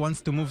mother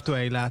wants to move to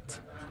Eilat,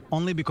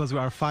 only because we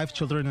are 5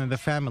 children in the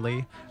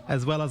family,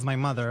 as well as my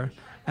mother,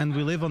 and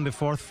we live on the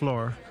 4th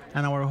floor,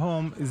 and our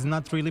home is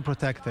not really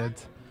protected.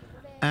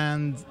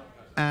 And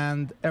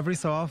And every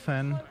so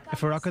often,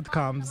 if a rocket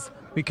comes,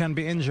 we can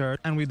be injured,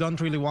 and we don't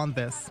really want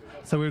this.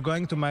 So we're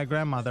going to my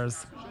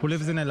grandmother's, who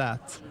lives in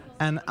Eilat,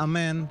 and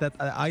amen that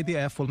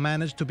IDF will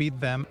manage to beat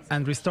them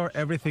and restore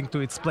everything to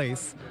its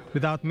place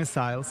without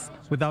missiles,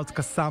 without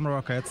Qassam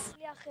rockets.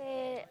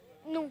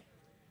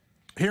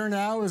 Here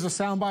now is a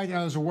soundbite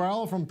as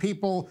well from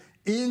people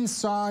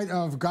inside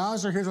of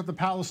Gaza. Here's what the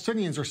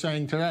Palestinians are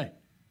saying today.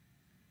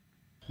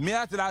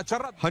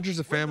 Hundreds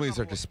of families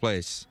are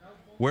displaced.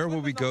 Where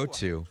will we go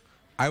to?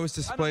 I was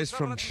displaced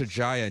from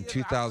Shajaya in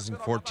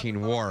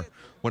 2014 war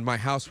when my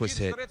house was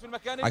hit.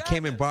 I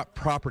came and bought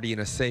property in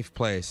a safe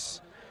place.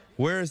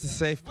 Where is the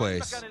safe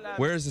place?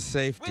 Where is the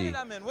safety?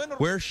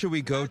 Where should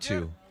we go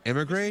to?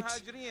 Immigrate?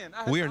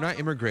 We are not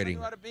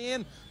immigrating.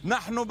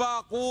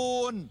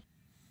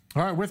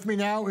 All right, with me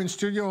now in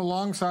studio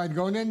alongside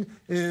Gonen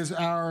is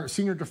our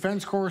senior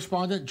defense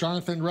correspondent,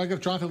 Jonathan Regev.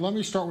 Jonathan, let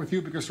me start with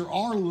you because there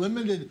are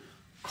limited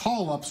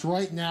call-ups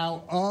right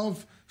now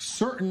of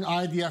certain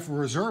IDF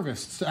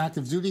reservists to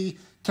active duty.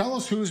 Tell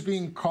us who's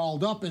being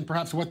called up and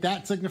perhaps what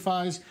that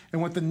signifies and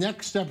what the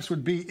next steps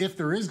would be if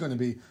there is going to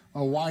be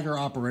a wider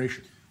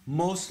operation.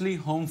 Mostly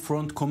home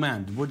front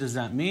command. What does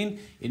that mean?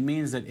 It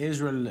means that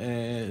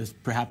Israel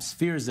perhaps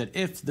fears that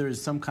if there is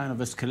some kind of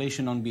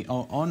escalation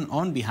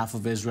on behalf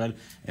of Israel,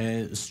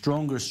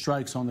 stronger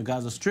strikes on the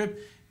Gaza Strip,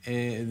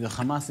 the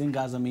Hamas in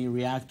Gaza may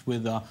react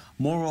with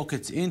more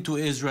rockets into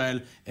Israel,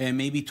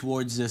 maybe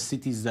towards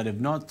cities that have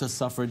not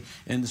suffered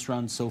in this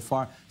round so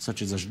far,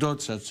 such as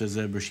Ashdod, such as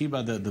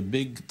Beersheba, the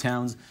big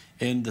towns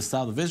in the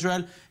south of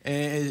Israel.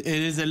 It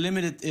is a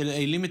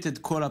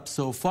limited call-up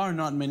so far,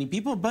 not many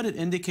people, but it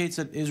indicates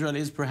that Israel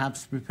is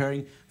perhaps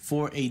preparing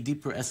for a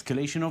deeper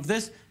escalation of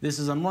this. This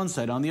is on one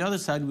side. On the other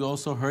side, we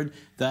also heard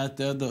that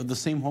the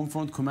same Home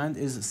Front Command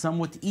is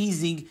somewhat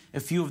easing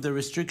a few of the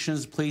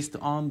restrictions placed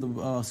on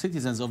the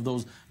citizens of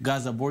those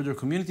Gaza border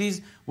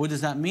communities. What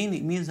does that mean?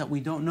 It means that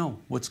we don't know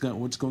what's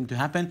going to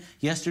happen.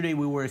 Yesterday,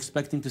 we were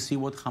expecting to see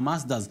what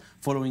Hamas does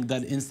following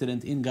that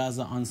incident in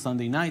Gaza on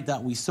Sunday night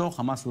that we saw.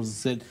 Hamas was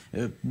said,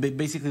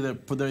 basically,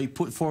 they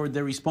put forward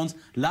their response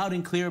loud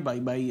and clear by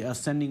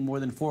sending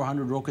more than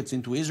 400 rockets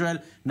into Israel.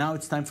 Now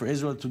it's time for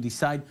Israel to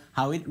decide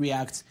how it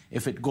reacts,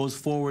 if it goes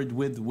forward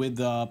with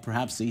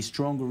perhaps a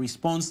stronger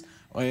response,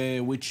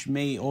 which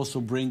may also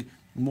bring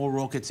more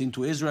rockets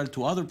into Israel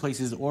to other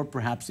places, or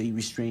perhaps a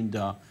restrained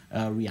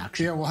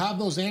reaction. Yeah, we'll have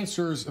those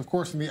answers, of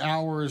course, in the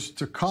hours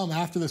to come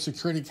after the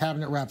Security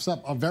Cabinet wraps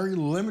up. A very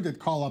limited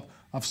call-up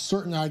of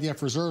certain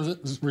IDF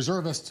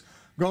reservists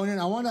going in.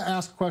 I want to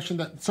ask a question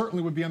that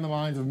certainly would be on the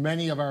minds of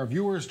many of our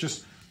viewers.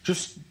 Just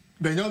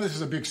they know this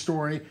is a big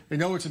story, they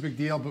know it's a big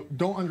deal, but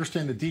don't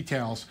understand the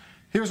details.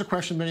 Here's a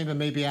question many of them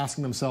may be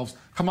asking themselves.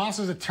 Hamas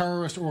is a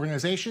terrorist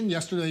organization.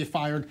 Yesterday they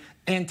fired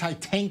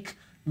anti-tank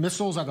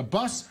missiles at a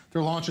bus.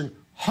 They're launching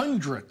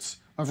hundreds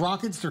of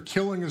rockets. They're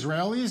killing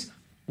Israelis.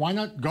 Why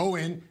not go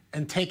in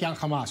and take out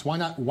Hamas? Why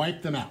not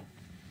wipe them out?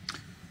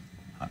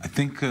 I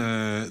think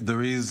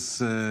there is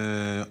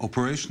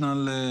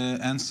operational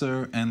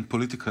answer and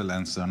political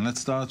answer. And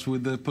let's start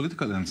with the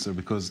political answer,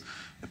 because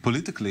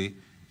politically,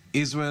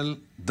 Israel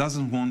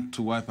doesn't want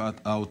to wipe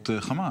out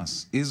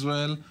Hamas.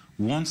 Israel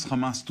wants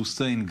Hamas to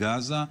stay in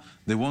Gaza.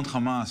 They want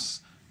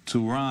Hamas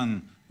to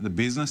run the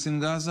business in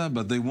Gaza,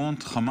 but they want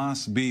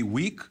Hamas be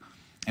weak.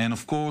 And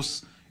of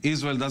course,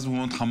 Israel doesn't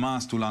want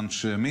Hamas to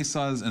launch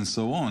missiles and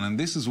so on. And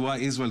this is why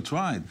Israel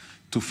tried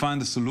to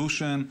find a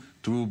solution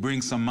to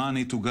bring some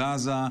money to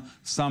Gaza,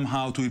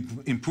 somehow to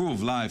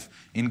improve life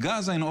in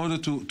Gaza in order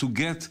to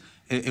get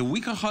a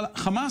weaker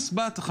Hamas,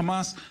 but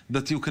Hamas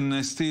that you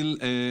can still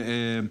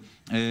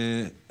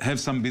have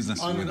some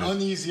business with. An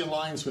uneasy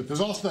alliance with. There's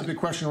also that big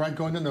question, right,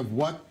 going in of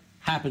what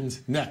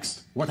happens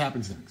next. What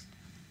happens next?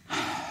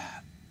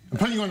 I'm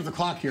putting you under the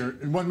clock here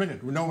in 1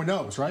 minute. No one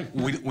knows, right?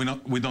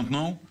 We don't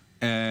know.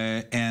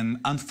 And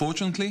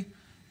unfortunately,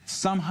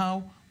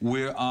 somehow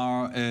we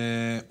are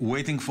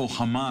waiting for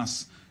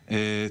Hamas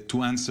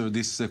to answer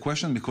this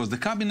question, because the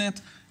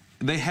cabinet,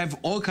 they have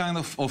all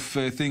kinds of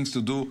things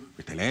to do,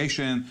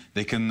 retaliation,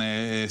 they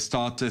can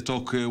start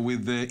talk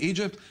with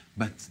Egypt,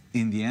 but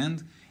in the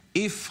end,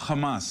 if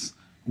Hamas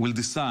will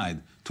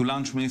decide to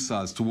launch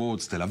missiles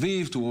towards Tel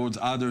Aviv, towards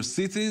other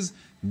cities,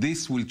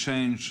 this will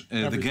change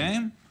the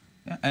game,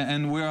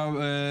 and we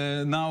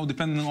are now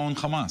depending on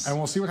Hamas. And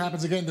we'll see what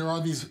happens again. There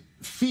are these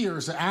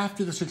fears that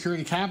after the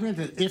Security Cabinet,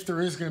 that if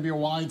there is going to be a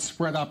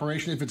widespread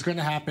operation, if it's going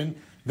to happen,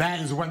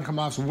 that is when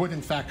Hamas would,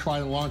 in fact, try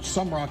to launch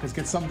some rockets,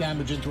 get some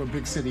damage into a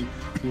big city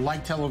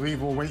like Tel Aviv.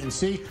 We'll wait and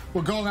see.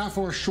 We're going out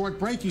for a short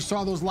break. You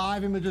saw those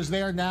live images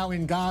there now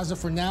in Gaza.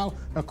 For now,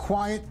 a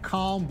quiet,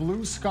 calm,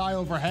 blue sky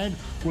overhead.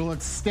 Will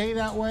it stay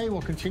that way?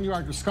 We'll continue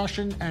our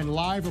discussion and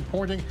live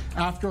reporting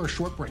after a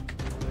short break.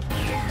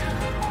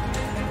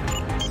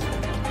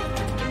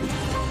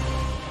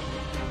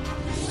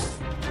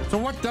 So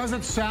what does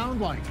it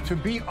sound like to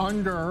be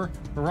under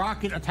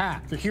rocket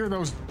attack, to hear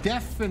those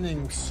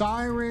deafening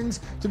sirens,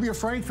 to be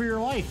afraid for your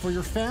life, for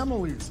your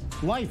family's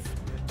life,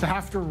 to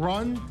have to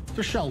run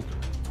to shelter?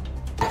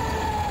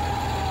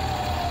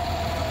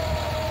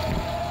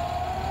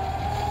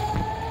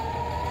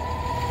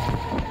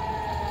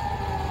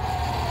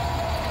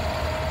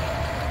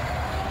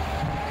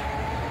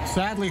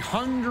 Sadly,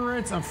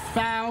 hundreds of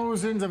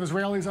thousands of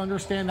Israelis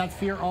understand that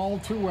fear all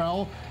too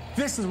well.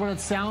 This is what it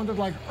sounded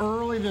like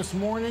early this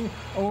morning,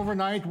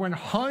 overnight, when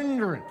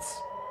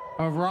hundreds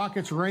of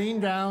rockets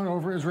rained down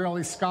over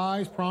Israeli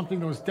skies,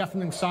 prompting those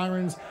deafening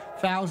sirens,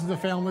 thousands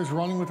of families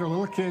running with their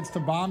little kids to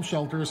bomb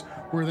shelters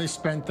where they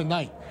spent the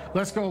night.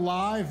 Let's go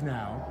live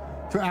now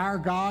to our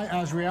guy,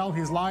 Azriel.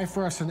 He's live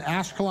for us in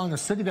Ashkelon, a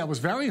city that was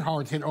very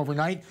hard hit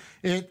overnight.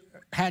 It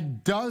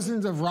had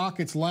dozens of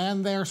rockets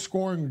land there,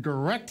 scoring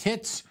direct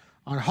hits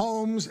on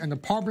homes and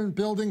apartment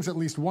buildings. At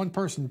least one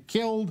person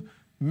killed,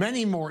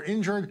 many more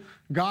injured.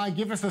 Guy,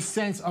 give us a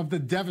sense of the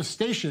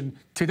devastation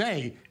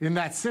today in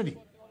that city.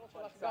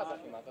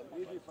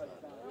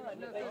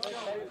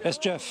 Yes,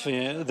 Jeff,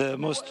 the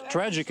most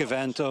tragic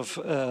event of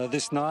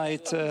this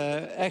night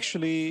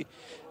actually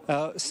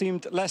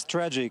seemed less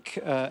tragic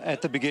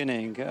at the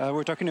beginning.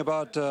 We're talking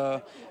about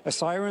a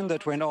siren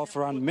that went off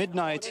around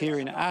midnight here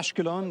in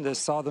Ashkelon, the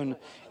southern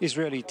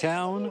Israeli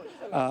town.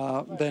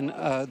 Then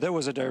there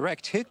was a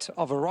direct hit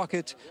of a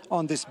rocket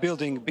on this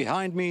building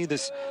behind me,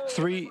 this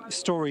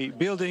three-story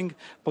building.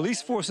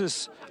 Police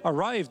forces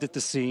arrived at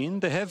the scene.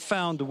 They have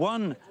found a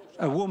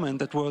woman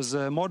that was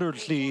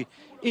moderately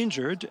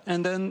injured,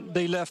 and then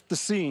they left the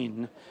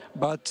scene.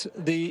 But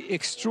the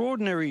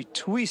extraordinary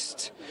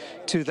twist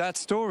to that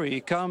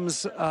story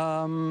comes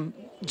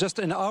just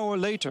an hour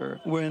later,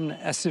 when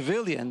a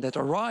civilian that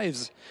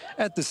arrives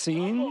at the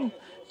scene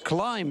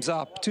climbs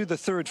up to the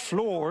third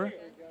floor,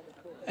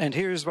 and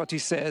here's what he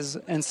says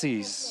and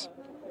sees.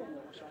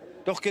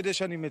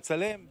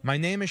 My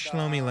name is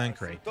Shlomi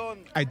Lenkre.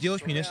 I deal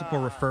with municipal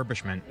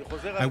refurbishment.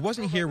 I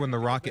wasn't here when the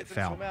rocket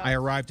fell. I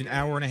arrived an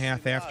hour and a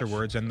half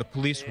afterwards, and the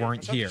police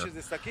weren't here.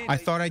 I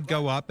thought I'd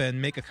go up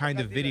and make a kind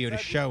of video to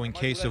show, in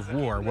case of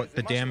war, what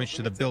the damage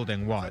to the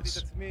building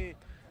was.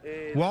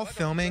 While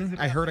filming,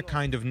 I heard a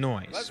kind of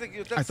noise.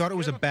 I thought it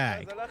was a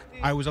bag.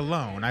 I was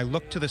alone. I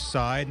looked to the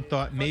side and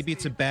thought, maybe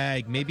it's a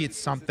bag, maybe it's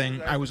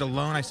something. I was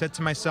alone. I said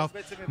to myself,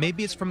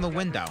 maybe it's from the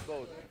window.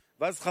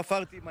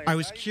 I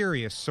was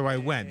curious, so I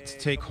went to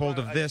take hold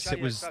of this.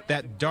 It was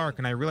that dark,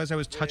 and I realized I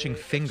was touching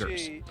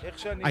fingers.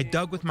 I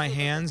dug with my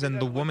hands,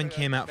 and the woman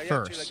came out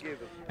first.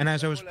 And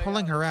as I was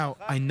pulling her out,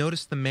 I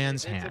noticed the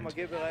man's hand.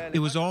 It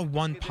was all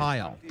one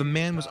pile. The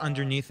man was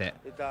underneath it.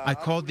 I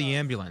called the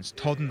ambulance,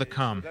 told them to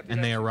come,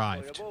 and they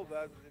arrived.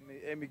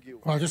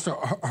 Well, just a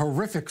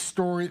horrific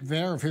story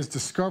there of his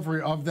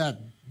discovery of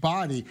that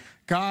body.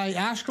 Guy,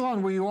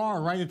 Ashkelon, where you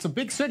are, right? It's a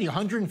big city,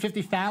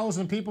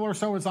 150,000 people or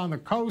so. It's on the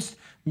coast,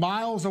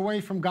 miles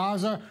away from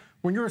Gaza.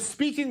 When you're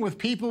speaking with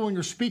people, when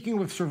you're speaking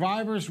with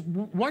survivors,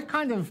 what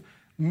kind of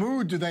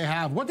mood do they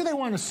have? What do they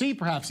want to see,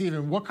 perhaps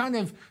even? What kind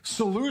of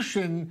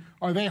solution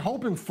are they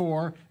hoping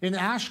for in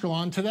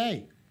Ashkelon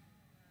today?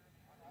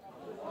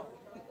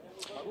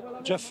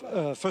 Jeff,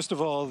 first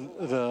of all,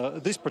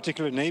 this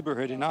particular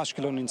neighborhood in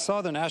Ashkelon, in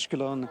southern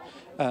Ashkelon,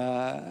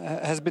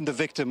 has been the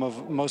victim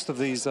of most of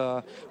these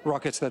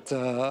rockets that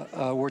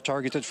were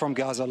targeted from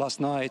Gaza last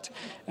night.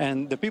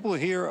 And the people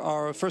here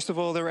are, first of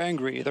all, they're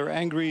angry. They're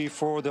angry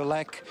for the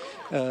lack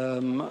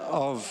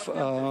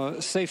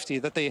of safety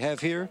that they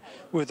have here,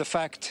 with the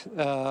fact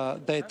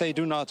that they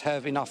do not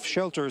have enough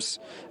shelters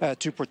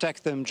to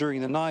protect them during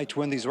the night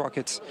when these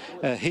rockets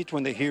hit,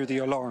 when they hear the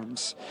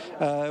alarms.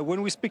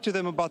 When we speak to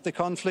them about the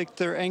conflict,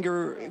 their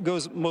anger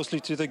goes mostly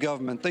to the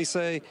government. They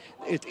say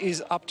it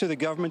is up to the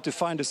government to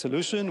find a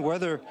solution,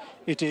 whether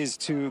it is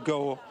to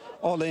go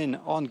all in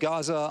on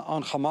Gaza,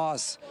 on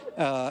Hamas,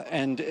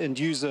 and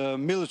use a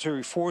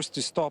military force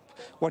to stop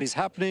what is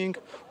happening,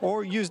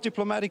 or use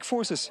diplomatic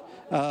forces.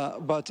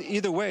 But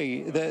either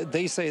way,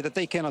 they say that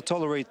they cannot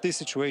tolerate this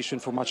situation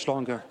for much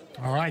longer.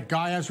 All right,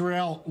 Guy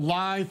Azriel,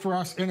 live for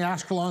us in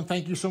Ashkelon.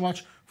 Thank you so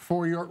much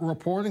for your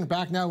reporting.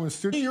 Back now in the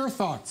studio. Your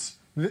thoughts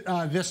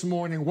this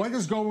morning. What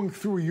is going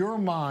through your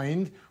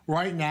mind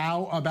right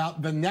now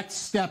about the next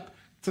step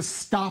to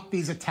stop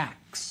these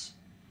attacks?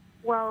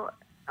 Well,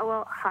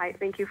 hi.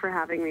 Thank you for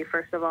having me,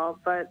 first of all.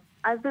 But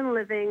I've been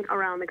living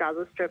around the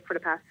Gaza Strip for the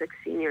past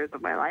 16 years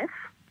of my life.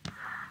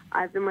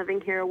 I've been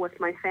living here with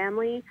my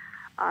family,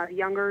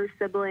 younger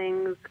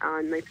siblings,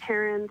 my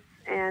parents,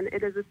 and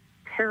it is a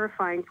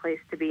terrifying place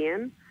to be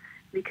in,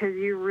 because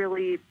you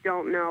really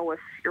don't know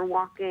if you're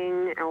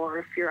walking or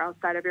if you're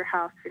outside of your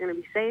house, you're going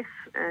to be safe,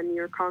 and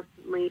you're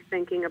constantly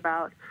thinking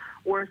about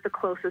where's the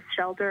closest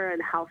shelter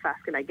and how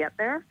fast can I get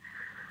there.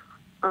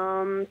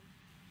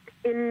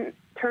 In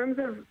terms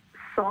of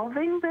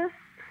solving this,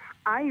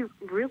 I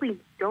really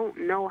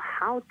don't know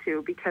how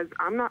to, because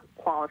I'm not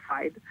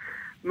qualified.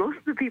 Most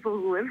of the people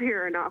who live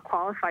here are not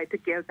qualified to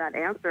give that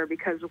answer,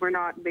 because we're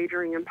not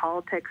majoring in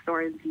politics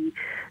or in the,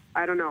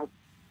 I don't know,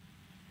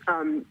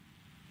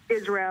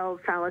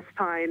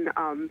 Israel-Palestine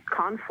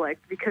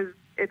conflict, because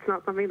it's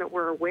not something that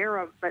we're aware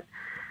of. But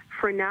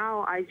for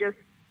now, I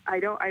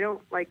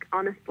don't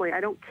honestly, I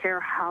don't care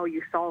how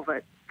you solve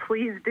it.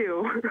 please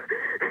do,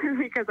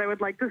 because I would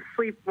like to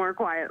sleep more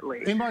quietly.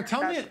 Imbar,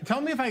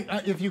 tell me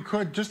if you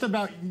could, just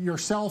about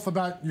yourself,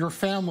 about your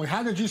family.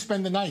 How did you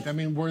spend the night? I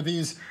mean, were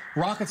these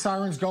rocket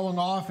sirens going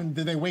off, and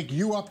did they wake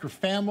you up, your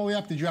family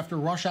up? Did you have to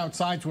rush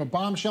outside to a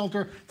bomb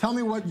shelter? Tell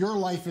me what your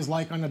life is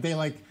like on a day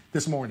like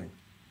this morning.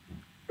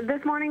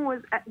 This morning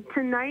was,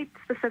 tonight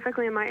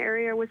specifically in my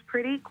area, was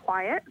pretty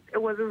quiet.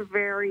 It wasn't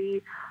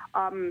very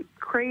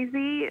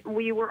crazy.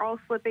 We were all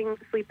sleeping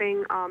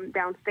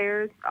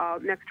downstairs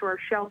next to our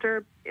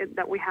shelter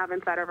that we have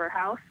inside of our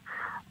house.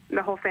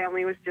 The whole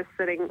family was just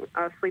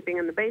sleeping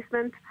in the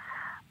basement.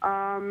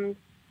 And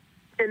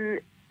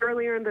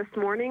earlier this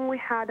morning, we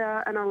had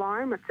an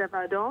alarm, a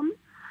Tseva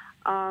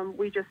Adom.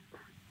 We just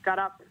got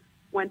up,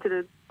 went to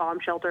the bomb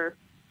shelter,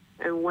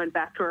 and went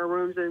back to our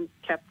rooms and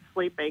kept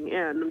sleeping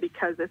in,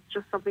 because it's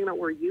just something that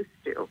we're used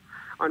to,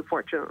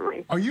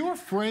 unfortunately. Are you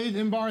afraid,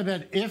 Imbar,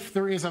 that if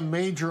there is a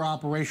major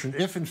operation,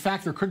 if in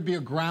fact there could be a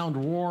ground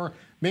war,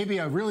 maybe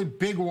a really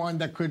big one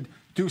that could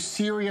do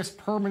serious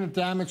permanent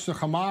damage to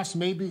Hamas,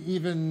 maybe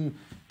even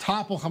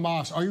topple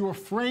Hamas, are you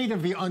afraid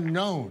of the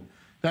unknown?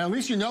 That at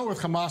least you know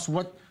with Hamas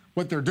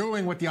what they're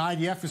doing, what the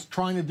IDF is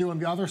trying to do on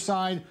the other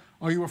side.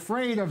 Are you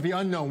afraid of the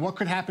unknown? What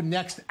could happen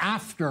next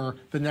after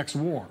the next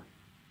war?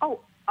 Oh,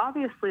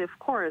 obviously, of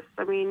course.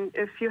 I mean,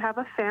 if you have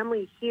a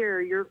family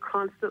here, you're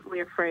constantly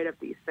afraid of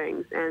these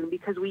things. And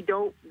because we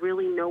don't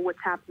really know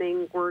what's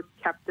happening, we're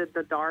kept in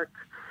the dark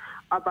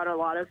about a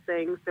lot of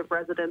things. The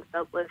residents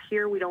that live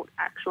here, we don't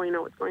actually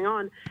know what's going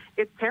on.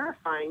 It's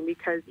terrifying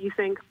because you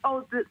think,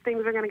 oh,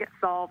 things are going to get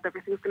solved.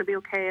 Everything's going to be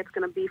okay. It's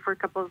going to be for a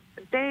couple of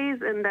days,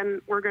 and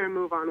then we're going to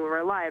move on with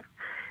our lives,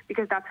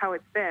 because that's how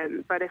it's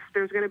been. But if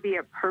there's going to be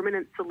a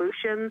permanent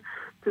solution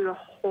to the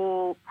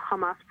whole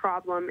Hamas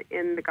problem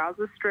in the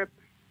Gaza Strip,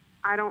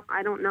 I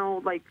don't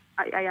know, like,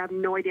 I have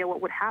no idea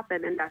what would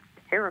happen, and that's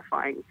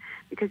terrifying,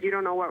 because you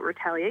don't know what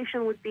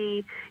retaliation would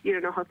be. You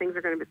don't know how things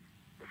are going to be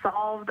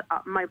solved.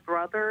 My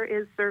brother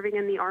is serving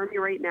in the army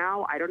right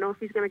now. I don't know if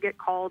he's going to get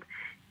called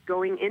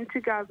going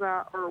into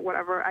Gaza or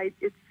whatever.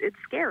 It's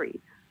scary.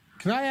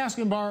 Can I ask,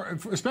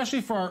 Imbar, especially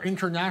for our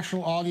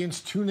international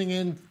audience tuning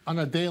in on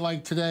a day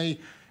like today,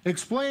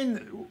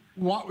 explain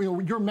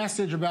your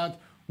message about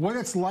what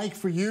it's like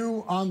for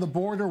you on the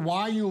border,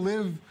 why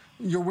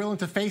you're willing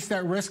to face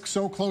that risk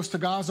so close to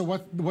Gaza,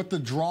 what the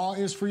draw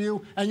is for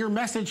you, and your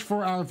message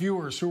for our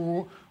viewers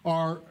who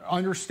are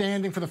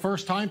understanding for the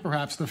first time,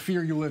 perhaps, the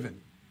fear you live in.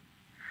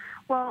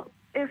 Well,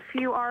 if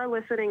you are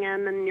listening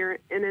in and you're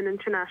an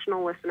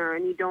international listener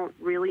and you don't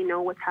really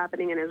know what's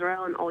happening in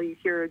Israel and all you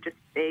hear are just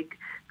big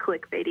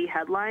clickbaity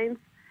headlines,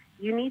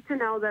 you need to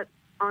know that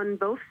on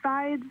both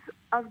sides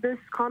of this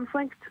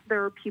conflict,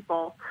 there are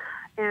people.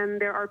 And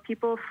there are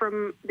people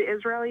from the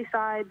Israeli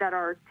side that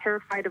are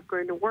terrified of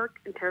going to work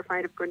and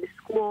terrified of going to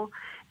school.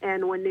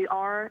 And when they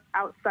are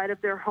outside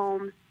of their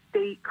homes,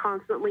 they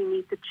constantly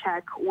need to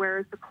check where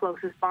is the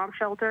closest bomb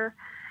shelter.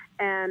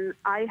 And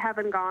I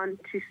haven't gone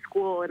to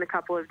school in a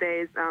couple of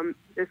days.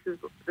 This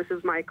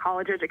is my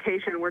college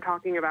education we're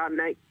talking about, and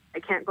I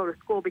can't go to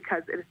school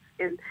because it's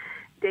in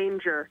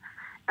danger.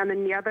 And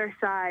then the other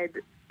side,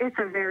 it's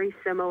a very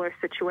similar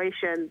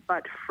situation,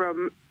 but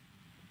from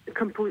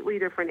completely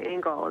different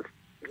angles.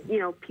 You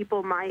know,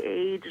 people my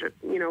age,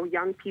 you know,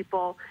 young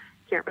people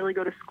can't really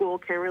go to school,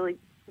 can't really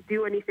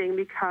do anything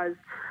because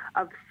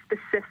of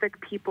specific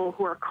people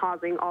who are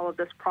causing all of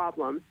this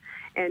problem.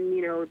 And,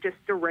 you know, just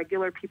the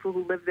regular people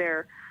who live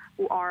there,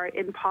 who are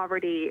in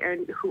poverty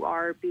and who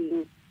are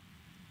being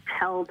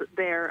held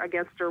there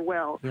against their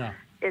will. Yeah.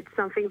 It's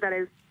something that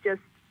is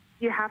just,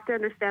 you have to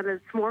understand that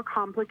it's more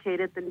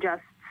complicated than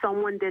just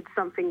someone did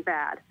something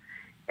bad.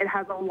 It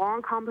has a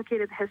long,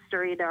 complicated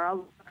history. There are a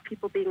lot of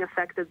people being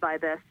affected by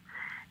this.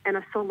 And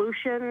a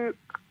solution,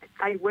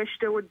 I wish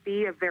there would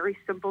be a very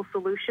simple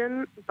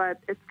solution, but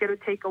it's going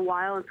to take a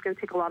while. It's going to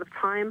take a lot of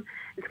time.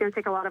 It's going to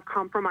take a lot of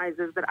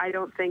compromises that I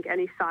don't think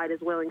any side is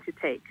willing to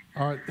take.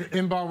 All right,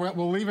 Imbar,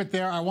 we'll leave it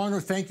there. I want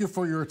to thank you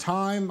for your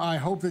time. I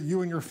hope that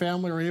you and your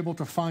family are able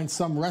to find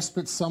some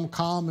respite, some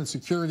calm and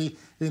security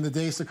in the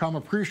days to come.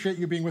 Appreciate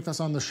you being with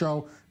us on the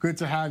show. Good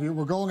to have you.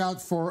 We're going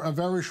out for a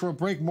very short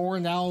break. More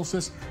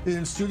analysis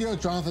in studio.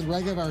 Jonathan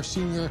Regev, our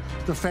senior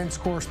defense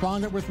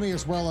correspondent, with me,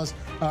 as well as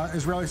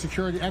Israeli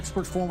security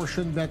expert, former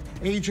Shin Bet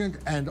agent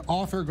and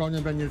author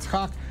Gonen Ben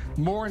Yitzchak.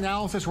 More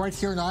analysis right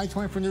here in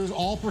I-24 News.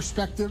 All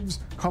perspectives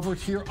covered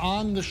here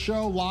on the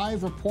show.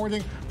 Live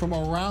reporting from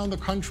around the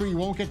country. You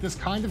won't get this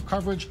kind of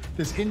coverage,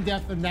 this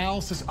in-depth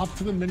analysis,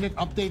 up-to-the-minute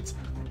updates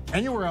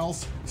anywhere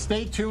else.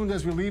 Stay tuned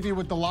as we leave you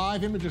with the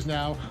live images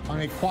now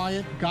on a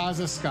quiet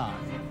Gaza sky.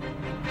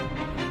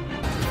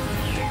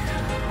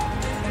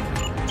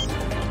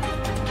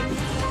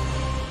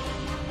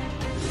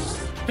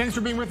 Thanks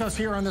for being with us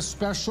here on this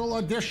special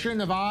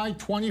edition of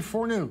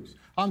I-24 News.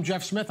 I'm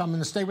Jeff Smith. I'm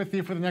going to stay with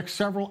you for the next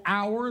several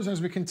hours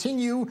as we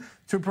continue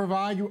to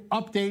provide you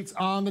updates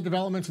on the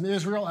developments in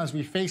Israel as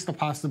we face the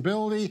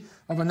possibility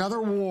of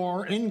another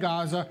war in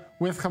Gaza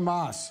with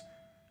Hamas.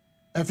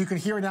 If you can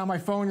hear now, my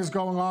phone is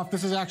going off.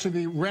 This is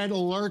actually the red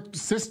alert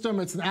system.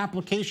 It's an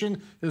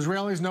application. The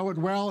Israelis know it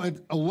well.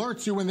 It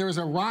alerts you when there is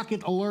a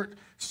rocket alert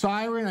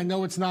siren. I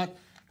know it's not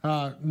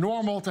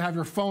normal to have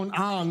your phone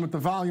on with the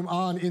volume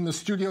on in the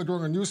studio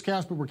during a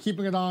newscast, but we're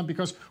keeping it on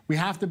because we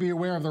have to be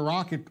aware of the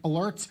rocket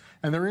alerts.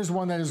 And there is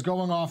one that is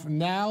going off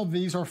now.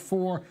 These are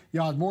for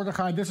Yad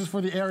Mordechai. This is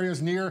for the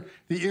areas near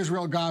the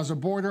Israel-Gaza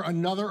border.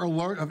 Another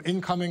alert of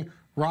incoming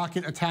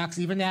rocket attacks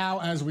even now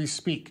as we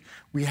speak.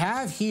 We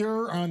have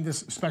here on this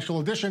special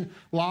edition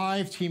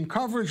live team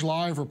coverage,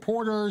 live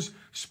reporters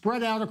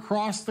spread out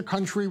across the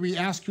country. We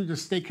ask you to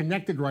stay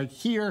connected right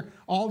here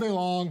all day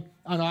long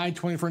on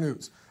I-24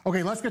 News.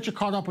 Okay, let's get you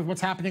caught up with what's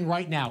happening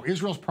right now.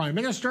 Israel's Prime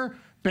Minister,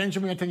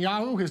 Benjamin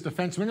Netanyahu, his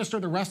defense minister,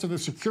 the rest of the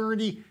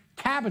security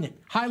cabinet,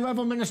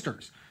 high-level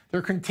ministers.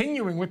 They're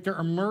continuing with their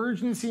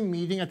emergency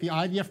meeting at the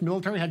IDF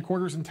military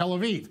headquarters in Tel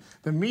Aviv.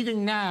 The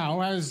meeting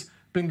now has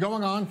been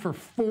going on for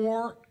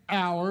 4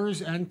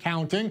 hours and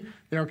counting.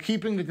 They're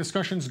keeping the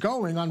discussions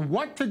going on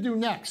what to do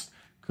next.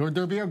 Could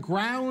there be a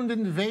ground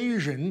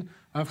invasion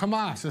of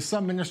Hamas, as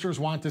some ministers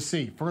want to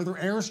see? Further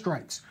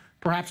airstrikes,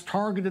 perhaps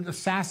targeted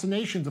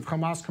assassinations of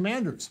Hamas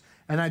commanders,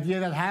 an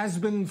idea that has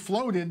been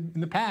floated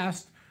in the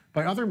past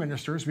by other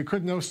ministers. We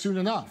could know soon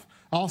enough.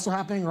 Also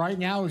happening right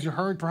now, as you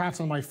heard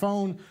perhaps on my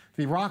phone,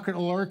 the rocket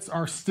alerts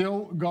are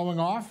still going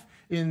off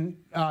in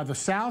the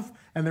south,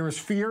 and there is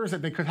fears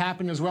that they could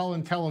happen as well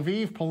in Tel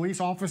Aviv.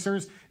 Police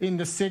officers in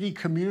the city,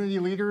 community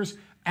leaders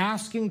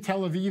asking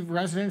Tel Aviv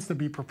residents to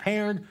be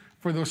prepared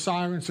for those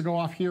sirens to go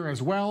off here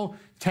as well.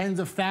 Tens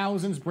of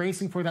thousands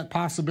bracing for that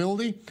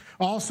possibility.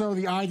 Also,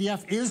 the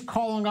IDF is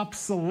calling up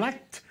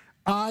select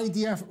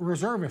IDF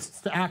reservists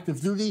to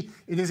active duty.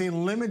 It is a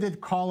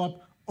limited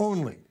call-up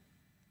only.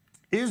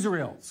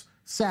 Israel's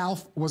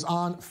south was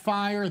on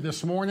fire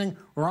this morning.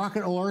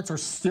 Rocket alerts are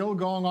still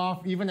going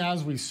off even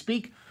as we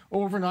speak.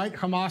 Overnight,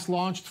 Hamas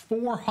launched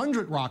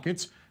 400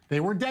 rockets. They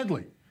were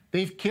deadly.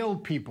 They've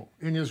killed people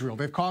in Israel.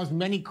 They've caused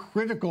many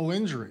critical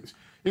injuries.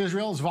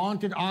 Israel's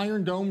vaunted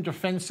Iron Dome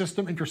defense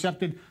system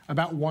intercepted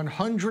about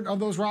 100 of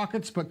those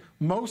rockets, but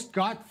most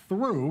got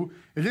through.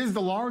 It is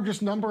the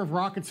largest number of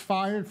rockets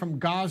fired from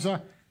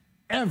Gaza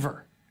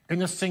ever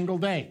in a single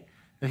day.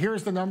 And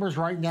here's the numbers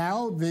right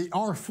now. They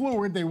are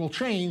fluid. They will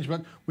change,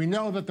 but we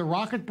know that the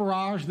rocket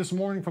barrage this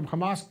morning from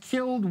Hamas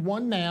killed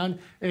one man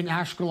in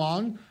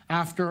Ashkelon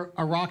after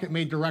a rocket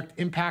made direct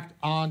impact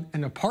on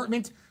an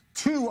apartment.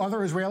 2 other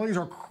Israelis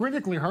are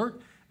critically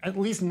hurt. At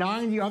least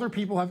 90 other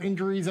people have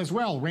injuries as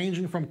well,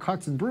 ranging from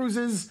cuts and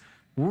bruises,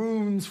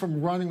 wounds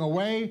from running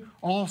away,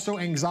 also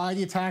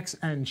anxiety attacks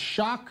and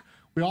shock.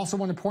 We also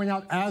want to point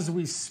out, as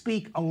we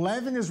speak,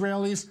 11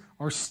 Israelis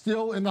are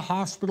still in the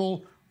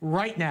hospital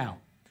right now.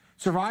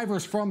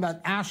 Survivors from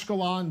that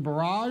Ashkelon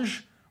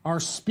barrage are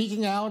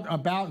speaking out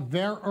about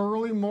their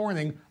early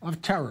morning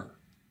of terror.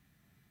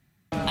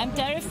 I'm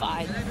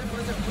terrified.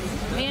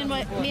 Me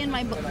and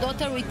my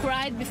daughter, we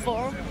cried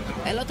before.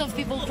 A lot of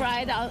people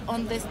cried out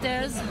on the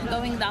stairs,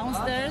 going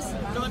downstairs.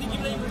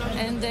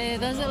 And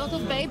there's a lot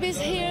of babies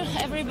here.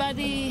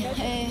 Everybody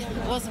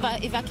was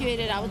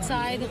evacuated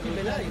outside,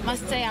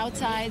 must stay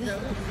outside.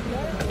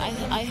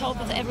 I hope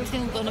that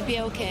everything's going to be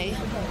okay.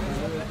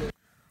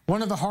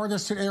 One of the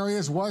hardest hit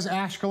areas was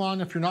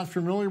Ashkelon. If you're not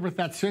familiar with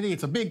that city,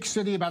 it's a big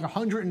city, about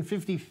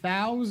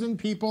 150,000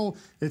 people.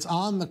 It's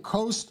on the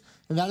coast,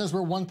 and that is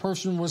where one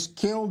person was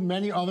killed.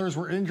 Many others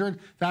were injured.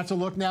 That's a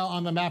look now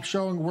on the map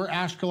showing where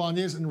Ashkelon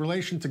is in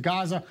relation to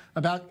Gaza,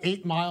 about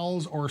 8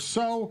 miles or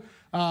so.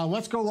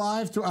 Let's go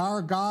live to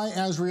our Guy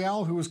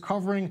Azriel, who is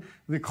covering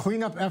the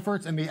cleanup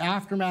efforts and the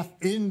aftermath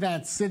in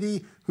that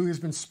city, who has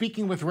been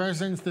speaking with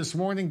residents this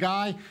morning.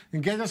 Guy,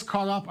 and get us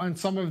caught up on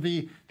some of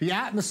the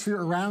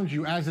atmosphere around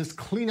you as this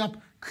cleanup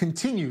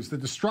continues, the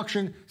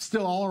destruction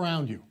still all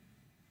around you.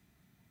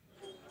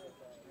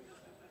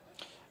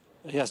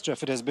 Yes,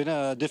 Jeff, it has been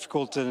a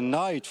difficult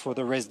night for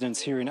the residents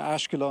here in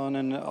Ashkelon,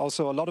 and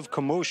also a lot of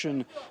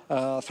commotion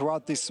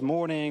throughout this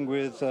morning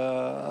with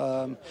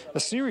a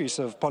series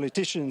of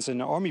politicians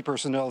and army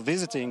personnel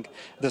visiting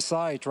the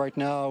site. Right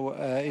now,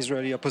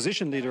 Israeli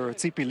opposition leader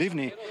Tzipi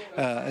Livni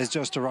has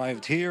just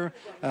arrived here,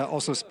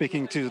 also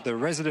speaking to the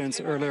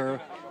residents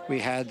earlier. We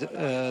had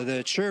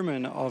the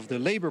chairman of the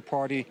Labour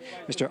Party,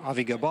 Mr.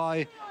 Avi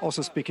Gabai,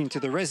 also speaking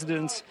to the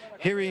residents,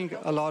 hearing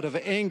a lot of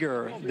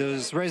anger.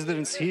 Those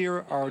residents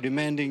here are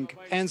demanding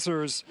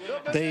answers.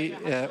 They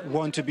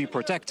want to be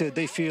protected.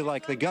 They feel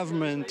like the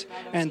government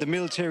and the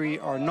military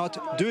are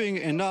not doing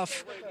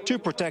enough to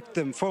protect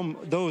them from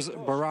those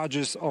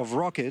barrages of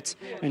rockets.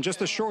 And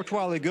just a short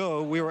while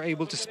ago, we were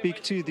able to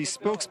speak to the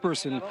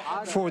spokesperson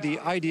for the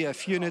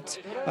IDF unit.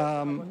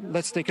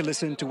 Let's take a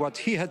listen to what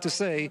he had to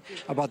say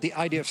about the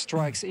IDF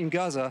strikes in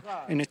Gaza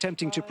in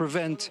attempting to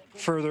prevent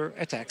further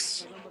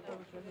attacks.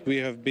 We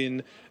have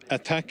been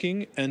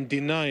attacking and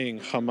denying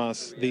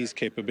Hamas these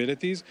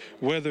capabilities,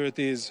 whether it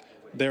is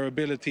their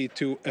ability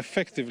to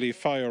effectively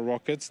fire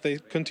rockets. They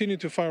continue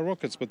to fire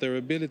rockets, but their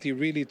ability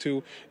really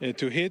to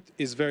hit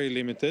is very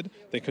limited.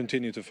 They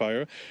continue to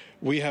fire.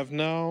 We have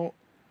now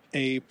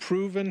a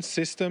proven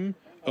system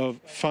of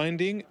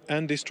finding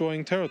and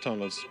destroying terror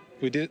tunnels.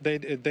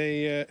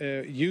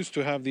 They used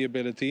to have the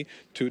ability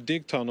to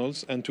dig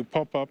tunnels and to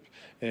pop up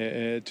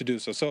to do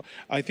so. So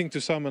I think,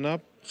 to sum it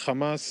up,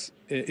 Hamas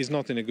is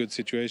not in a good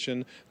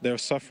situation. They're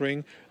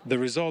suffering. The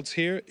results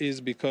here is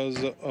because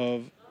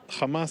of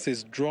Hamas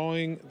is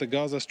drawing the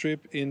Gaza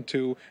Strip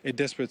into a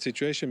desperate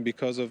situation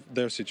because of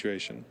their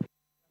situation.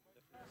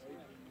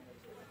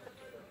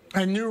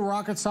 And new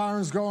rocket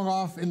sirens going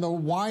off in the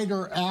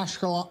wider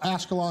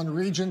Ashkelon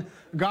region.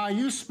 Guy,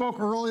 you spoke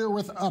earlier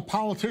with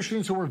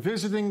politicians who were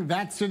visiting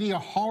that city, a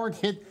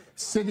hard-hit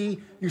city.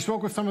 You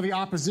spoke with some of the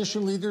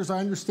opposition leaders. I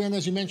understand,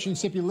 as you mentioned,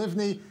 Tzipi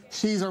Livni,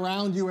 she's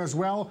around you as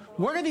well.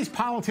 What are these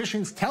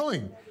politicians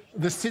telling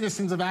the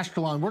citizens of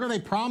Ashkelon? What are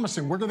they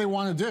promising? What do they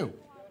want to do?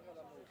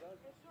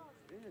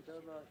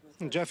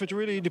 Jeff, it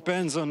really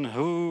depends on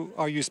who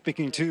are you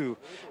speaking to.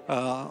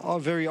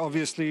 Very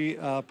obviously,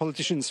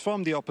 politicians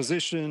from the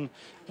opposition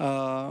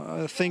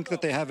think that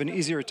they have an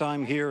easier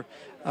time here,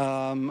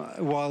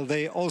 while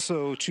they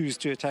also choose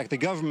to attack the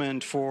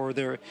government for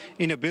their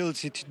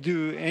inability to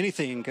do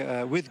anything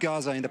with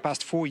Gaza in the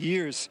past 4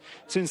 years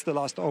since the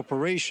last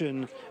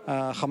operation.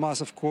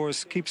 Hamas, of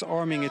course, keeps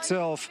arming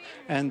itself,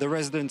 and the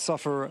residents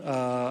suffer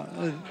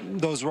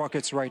those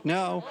rockets right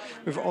now.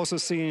 We've also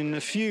seen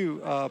a few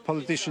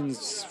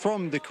politicians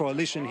from the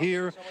coalition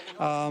here.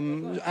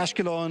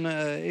 Ashkelon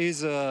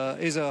is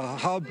a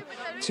hub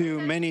to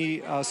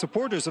many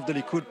supporters of the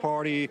Likud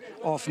party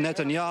of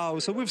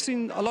Netanyahu. So we've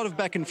seen a lot of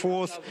back and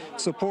forth,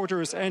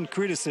 supporters and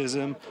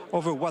criticism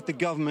over what the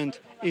government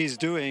is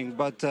doing.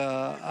 But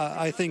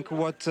I think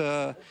what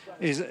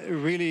is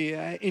really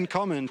in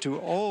common to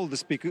all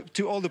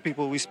the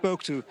people we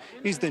spoke to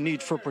is the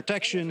need for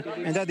protection,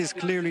 and that is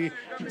clearly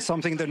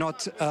something they're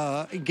not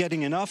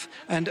getting enough.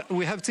 And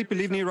we have Tzipi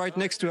Livni right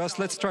next to us.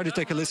 Let's try to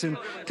take a listen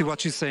to what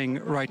she's saying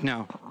right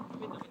now.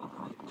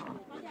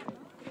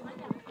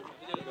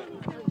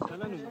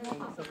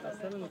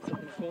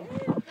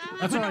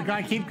 That's all right,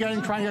 Guy. Keep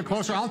trying to get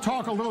closer. I'll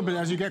talk a little bit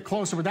as you get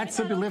closer, but that's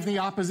Tzipi Livni,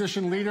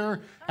 opposition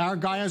leader. Our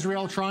Guy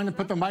Israel trying to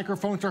put the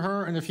microphone to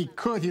her, and if he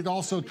could, he'd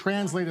also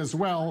translate as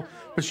well.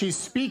 But she's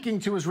speaking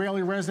to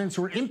Israeli residents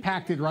who are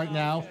impacted right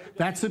now.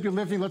 That's Tzipi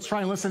Livni. Let's try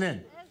and listen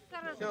in.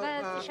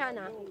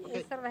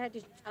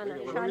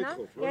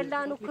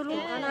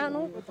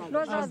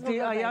 אז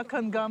היה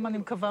כאן גם, אני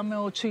מקווה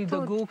מאוד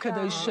שידאגו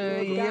כדי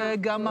שיהיה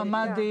גם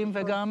ממ"דים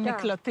וגם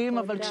מקלטים,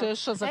 אבל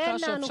כשיש אזעקה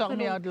שאפשר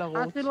מיד לרוץ.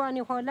 אפילו אני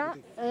יכולה,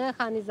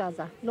 איך אני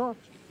זזה. לא.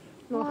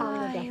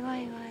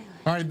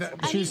 All right,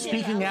 she's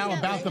speaking now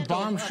about the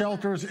bomb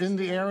shelters in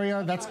the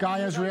area. That's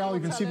Guy Israel.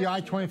 You can see the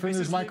I-24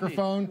 News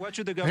microphone. What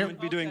should the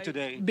government be doing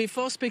today?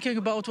 Before speaking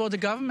about what the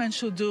government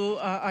should do,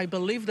 I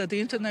believe that the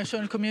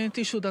international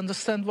community should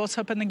understand what's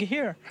happening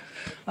here.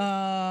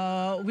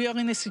 We are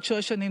in a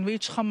situation in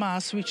which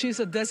Hamas, which is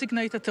a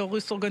designated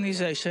terrorist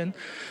organization,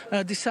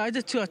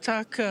 decided to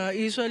attack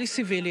Israeli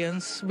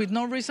civilians with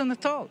no reason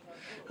at all.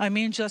 I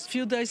mean, just a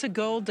few days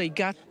ago, they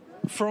got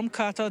from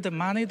Qatar the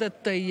money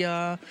that they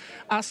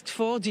asked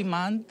for,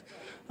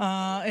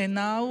 and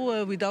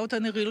now, without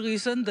any real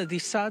reason, they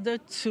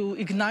decided to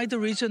ignite the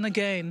region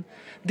again.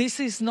 This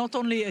is not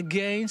only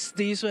against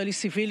the Israeli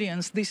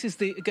civilians, this is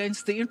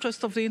against the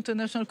interest of the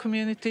international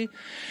community,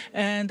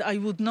 and I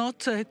would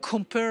not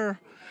compare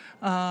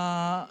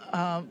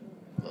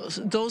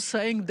those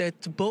saying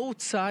that both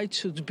sides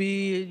should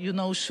be,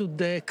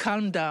 should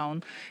calm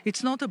down.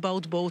 It's not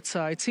about both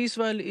sides.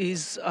 Israel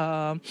is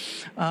a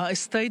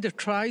state that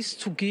tries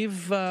to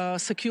give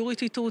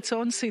security to its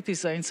own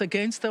citizens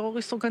against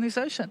terrorist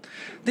organization.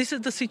 This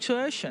is the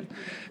situation.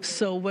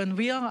 So when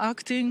we are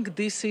acting,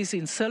 this is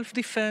in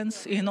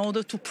self-defense in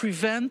order to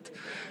prevent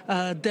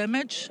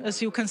damage,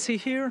 as you can see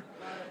here,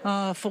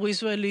 for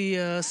Israeli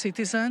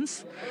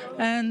citizens.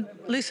 And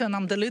listen,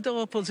 I'm the leader of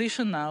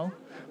opposition now.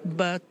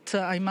 But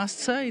I must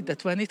say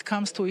that when it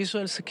comes to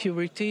Israel's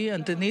security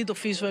and the need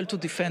of Israel to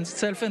defend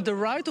itself and the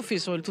right of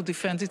Israel to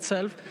defend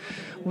itself,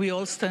 we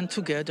all stand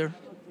together.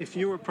 If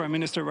you were Prime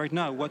Minister right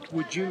now, what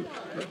would you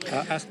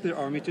ask the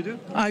army to do?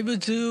 I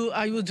would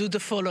do the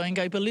following.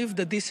 I believe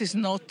that this is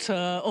not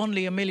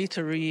only a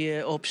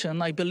military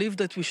option. I believe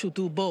that we should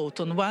do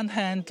both. On one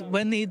hand,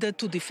 when needed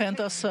to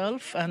defend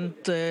ourselves and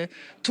to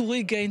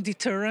regain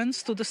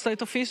deterrence to the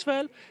state of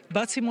Israel,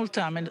 but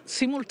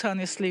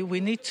simultaneously we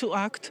need to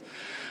act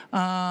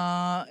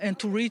and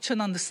to reach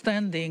an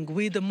understanding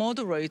with the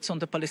moderates on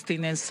the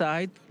Palestinian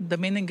side. The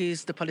meaning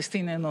is the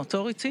Palestinian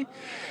Authority,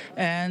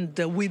 and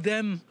with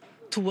them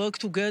to work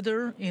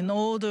together in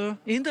order,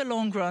 in the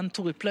long run,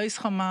 to replace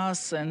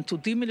Hamas and to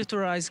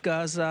demilitarize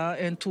Gaza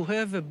and to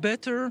have a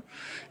better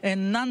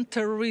and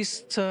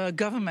non-terrorist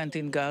government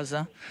in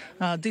Gaza.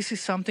 This is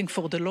something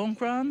for the long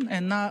run,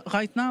 and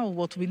right now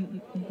what we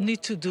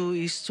need to do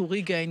is to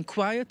regain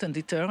quiet and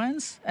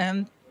deterrence,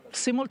 and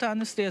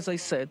simultaneously, as I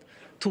said,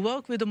 to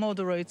work with the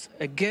moderates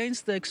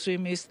against the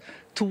extremists,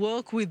 to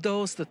work with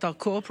those that are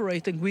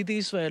cooperating with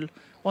Israel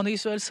on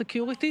Israel's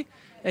security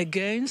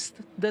against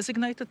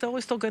designated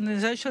terrorist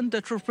organizations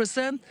that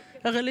represent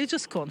a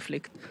religious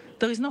conflict.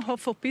 There is no hope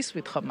for peace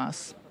with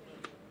Hamas.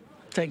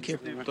 Thank you.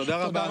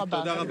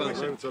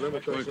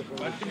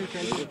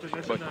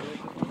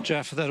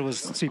 Jeff, that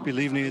was Tzipi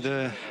Livni,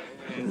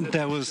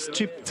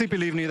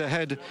 the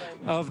head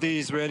of the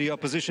Israeli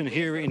opposition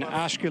here in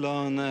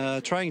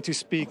Ashkelon, trying to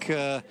speak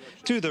to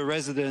the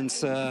residents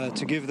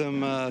to give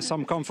them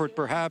some comfort,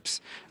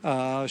 perhaps,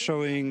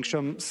 showing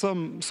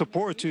some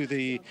support to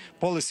the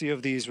policy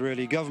of the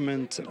Israeli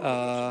government,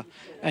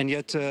 and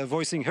yet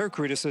voicing her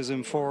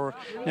criticism for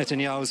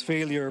Netanyahu's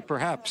failure,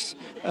 perhaps,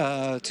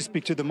 to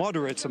speak to the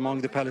moderates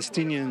among the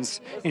Palestinians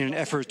in an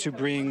effort to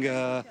bring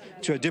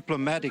to a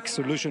diplomatic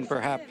solution,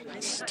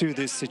 perhaps, to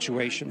this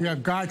situation. Yeah,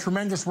 Guy,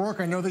 tremendous work.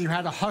 I know that you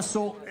had to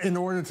hustle in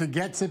order to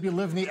get Tzipi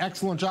Livni.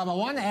 Excellent job. I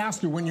want to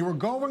ask you, when you were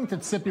going to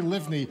Tzipi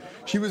Livni,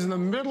 she was in the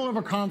middle of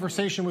a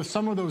conversation with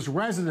some of those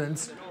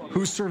residents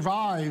who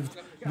survived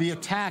the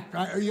attack.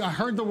 I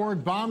heard the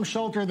word bomb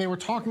shelter. They were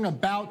talking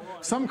about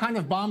some kind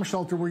of bomb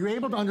shelter. Were you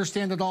able to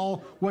understand at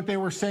all what they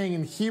were saying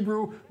in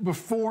Hebrew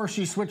before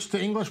she switched to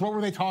English? What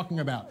were they talking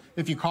about,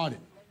 if you caught it?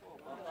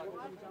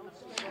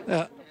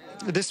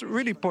 This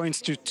really points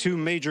to two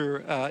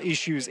major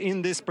issues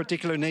in this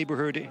particular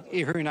neighborhood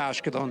here in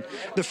Ashkelon.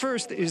 The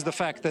first is the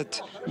fact that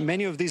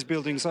many of these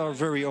buildings are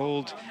very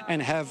old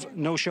and have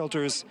no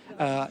shelters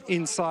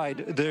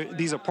inside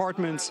these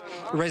apartments.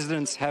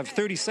 Residents have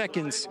 30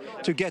 seconds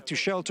to get to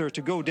shelter,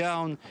 to go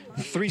down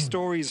 3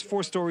 stories,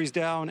 4 stories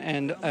down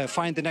and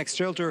find the next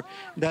shelter.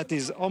 That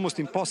is almost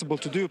impossible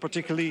to do,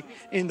 particularly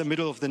in the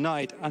middle of the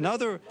night.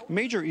 Another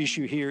major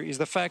issue here is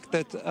the fact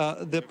that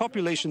the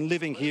population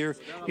living here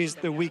is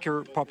the weaker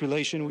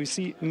population. We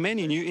see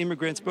many new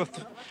immigrants,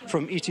 both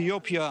from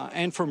Ethiopia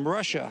and from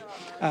Russia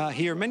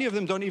here. Many of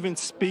them don't even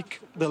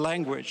speak the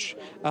language.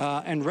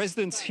 And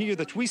residents here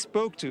that we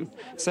spoke to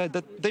said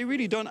that they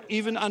really don't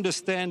even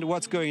understand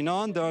what's going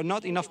on. There are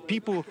not enough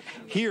people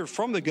here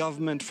from the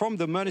government, from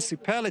the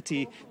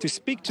municipality, to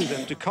speak to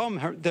them, to calm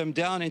them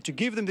down and to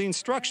give them the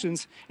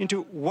instructions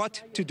into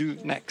what to do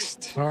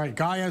next. All right,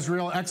 Guy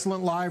Ezriel,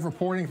 excellent live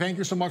reporting. Thank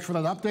you so much for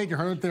that update. You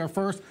heard it there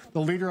first.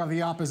 The leader of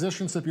the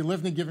opposition, Tzipi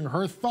Livni, giving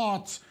her thoughts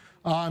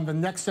on the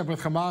next step with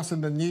Hamas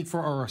and the need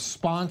for a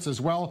response as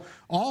well.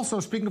 Also,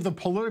 speaking of the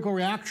political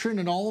reaction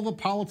and all of the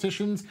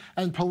politicians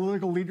and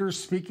political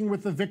leaders speaking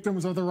with the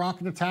victims of the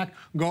rocket attack,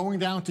 going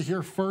down to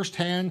hear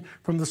firsthand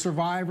from the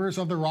survivors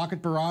of the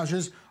rocket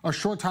barrages. A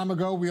short time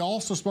ago, we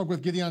also spoke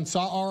with Gideon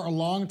Sa'ar, a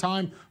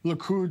longtime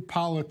Likud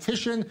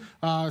politician.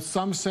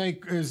 Some say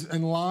is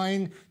in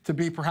line to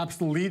be perhaps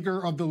the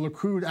leader of the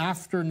Likud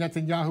after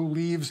Netanyahu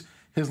leaves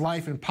his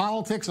life in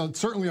politics.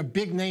 Certainly a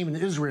big name in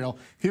Israel.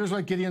 Here's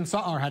what Gideon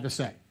Sa'ar had to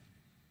say.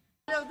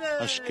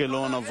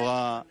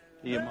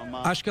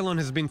 Ashkelon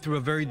has been through a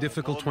very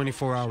difficult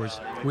 24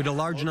 hours, with a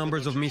large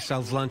numbers of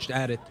missiles launched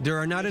at it. There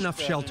are not enough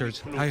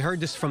shelters. I heard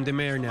this from the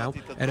mayor now,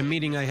 at a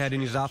meeting I had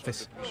in his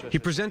office. He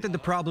presented the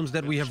problems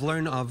that we have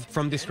learned of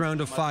from this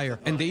round of fire,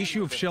 and the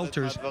issue of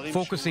shelters,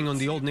 focusing on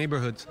the old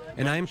neighborhoods,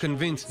 and I am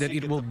convinced that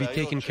it will be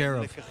taken care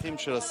of.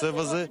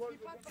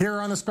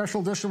 Here on the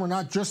special edition, we're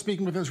not just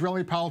speaking with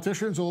Israeli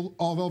politicians,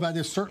 although that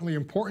is certainly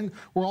important.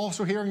 We're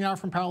also hearing now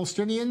from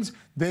Palestinians.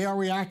 They are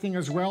reacting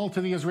as well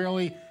to the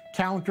Israeli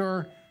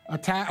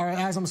counter-attack.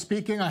 As I'm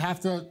speaking, I have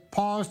to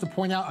pause to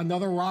point out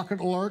another rocket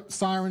alert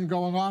siren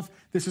going off.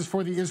 This is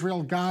for the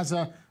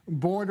Israel-Gaza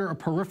border, a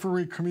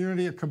periphery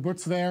community, a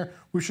kibbutz there.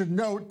 We should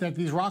note that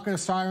these rocket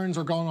sirens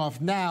are going off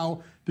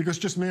now because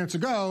just minutes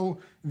ago,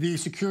 the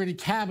Security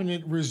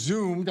Cabinet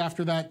resumed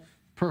after that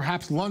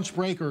perhaps lunch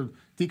break or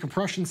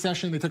decompression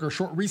session. They took a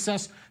short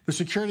recess. The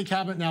Security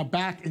Cabinet now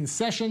back in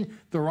session.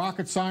 The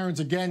rocket sirens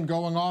again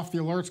going off, the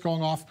alerts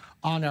going off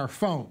on our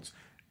phones.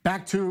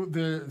 Back to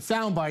the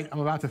soundbite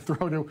I'm about to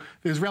throw to.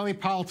 The Israeli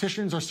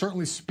politicians are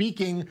certainly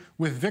speaking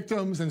with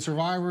victims and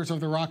survivors of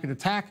the rocket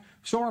attack.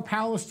 So are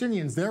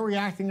Palestinians. They're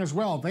reacting as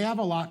well. They have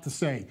a lot to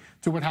say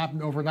to what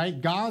happened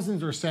overnight.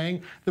 Gazans are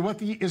saying that what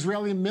the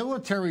Israeli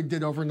military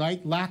did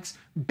overnight lacks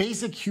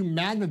basic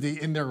humanity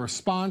in their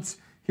response.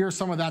 Here's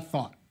some of that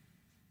thought.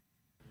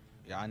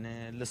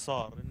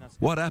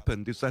 What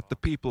happened is that the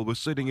people were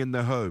sitting in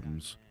their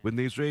homes when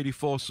the Israeli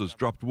forces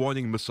dropped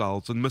warning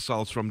missiles and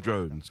missiles from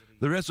drones.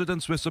 The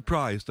residents were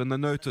surprised and they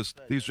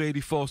noticed the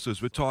Israeli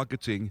forces were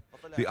targeting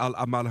the Al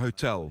Amal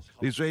Hotel.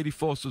 The Israeli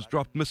forces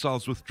dropped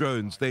missiles with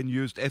drones, then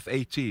used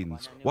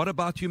F-18s. What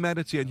about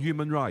humanity and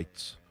human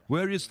rights?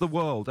 Where is the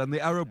world and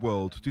the Arab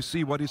world to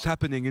see what is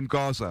happening in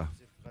Gaza?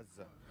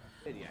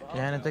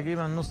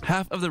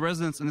 Half of the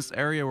residents in this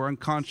area were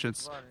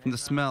unconscious from the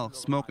smell,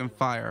 smoke, and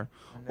fire.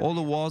 All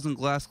the walls and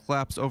glass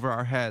collapsed over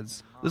our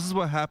heads. This is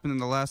what happened in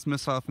the last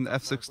missile from the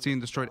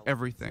F-16 destroyed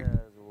everything.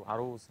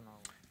 All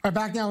right,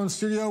 back now in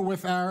studio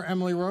with our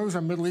Emily Rose,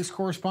 our Middle East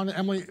correspondent.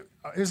 Emily,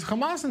 is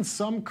Hamas in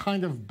some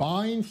kind of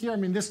bind here? I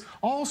mean, this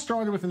all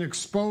started with an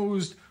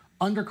exposed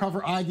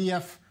undercover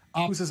IDF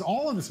offices.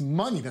 All of this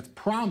money that's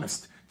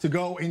promised to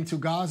go into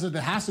Gaza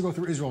that has to go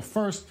through Israel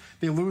first.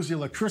 They lose the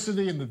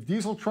electricity and the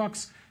diesel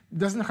trucks.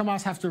 Doesn't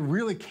Hamas have to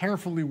really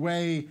carefully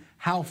weigh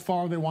how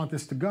far they want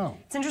this to go.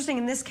 It's interesting.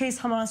 In this case,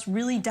 Hamas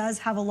really does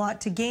have a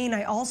lot to gain.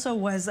 I also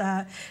was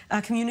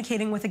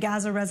communicating with a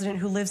Gaza resident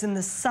who lives in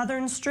the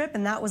southern strip,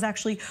 and that was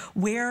actually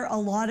where a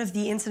lot of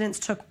the incidents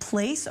took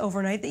place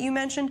overnight that you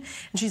mentioned,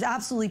 and she's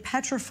absolutely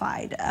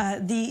petrified.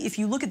 If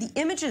you look at the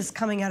images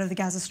coming out of the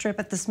Gaza Strip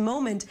at this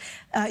moment,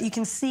 you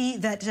can see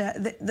that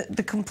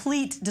the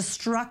complete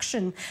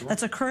destruction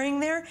that's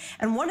occurring there.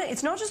 And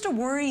it's not just a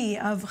worry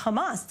of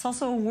Hamas, it's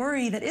also a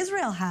worry that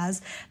Israel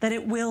has that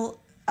it will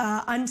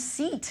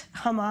unseat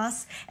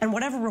Hamas, and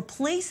whatever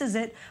replaces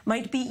it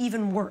might be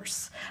even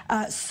worse.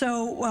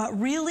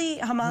 Really,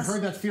 Hamas... We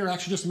heard that fear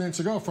actually just minutes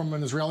ago from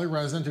an Israeli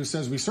resident who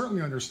says, we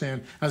certainly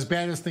understand, as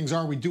bad as things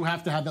are, we do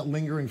have to have that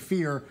lingering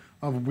fear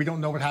of we don't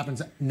know what happens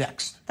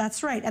next.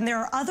 That's right. And there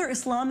are other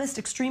Islamist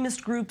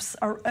extremist groups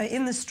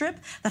in the Strip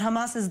that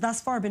Hamas has thus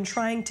far been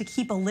trying to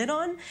keep a lid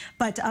on.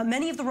 But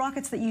many of the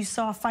rockets that you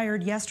saw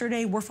fired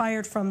yesterday were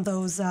fired from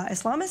those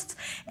Islamists.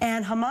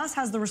 And Hamas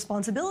has the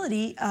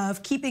responsibility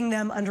of keeping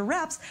them under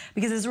wraps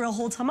because Israel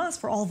holds Hamas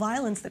for all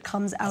violence that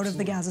comes out of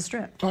the Gaza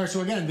Strip. All right, so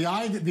again,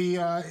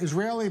 the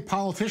Israeli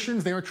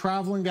politicians, they are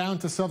traveling down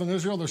to southern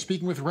Israel. They're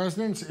speaking with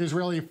residents,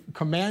 Israeli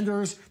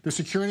commanders, the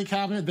security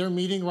cabinet. They're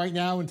meeting right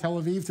now in Tel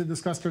Aviv to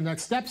discuss their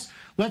next steps.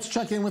 Let's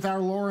check in with our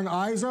Lauren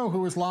Izo,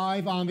 who is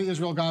live on the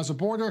Israel-Gaza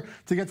border,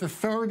 to get the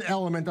third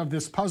element of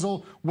this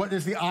puzzle. What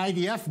is the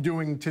IDF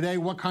doing today?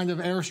 What kind of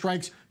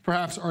airstrikes,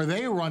 perhaps, are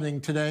they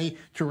running today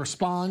to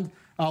respond?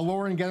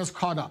 Lauren, get us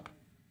caught up.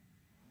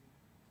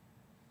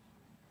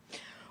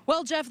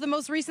 Well, Jeff, the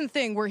most recent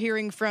thing we're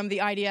hearing from the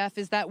IDF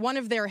is that one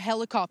of their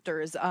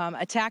helicopters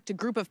attacked a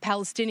group of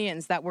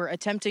Palestinians that were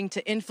attempting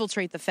to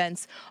infiltrate the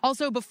fence.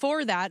 Also,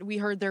 before that, we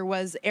heard there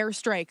was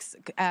airstrikes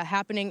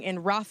happening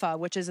in Rafah,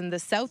 which is in the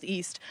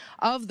southeast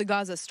of the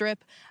Gaza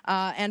Strip.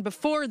 And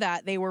before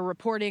that, they were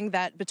reporting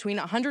that between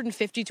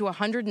 150 to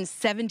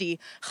 170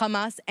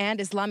 Hamas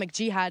and Islamic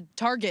Jihad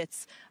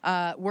targets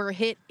were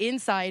hit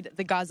inside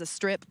the Gaza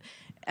Strip.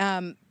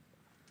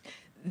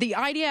 The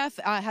IDF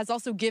has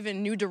also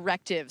given new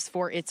directives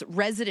for its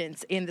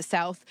residents in the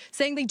south,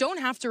 saying they don't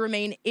have to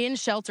remain in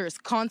shelters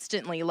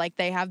constantly like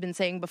they have been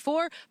saying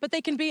before, but they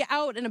can be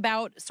out and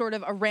about sort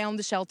of around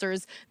the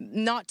shelters,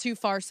 not too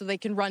far so they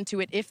can run to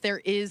it if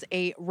there is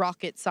a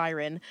rocket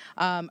siren.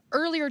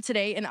 Earlier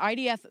today, an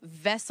IDF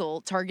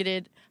vessel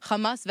targeted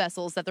Hamas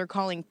vessels that they're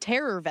calling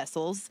terror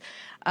vessels.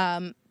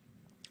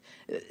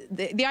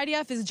 The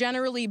IDF is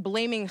generally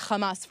blaming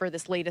Hamas for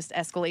this latest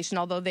escalation,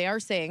 although they are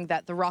saying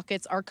that the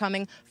rockets are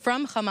coming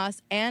from Hamas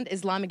and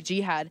Islamic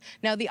Jihad.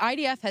 Now, the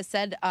IDF has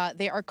said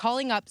they are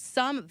calling up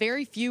some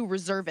very few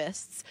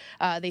reservists.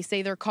 They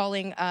say they're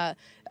calling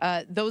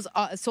those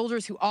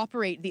soldiers who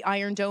operate the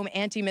Iron Dome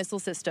anti-missile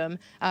system,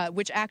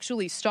 which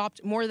actually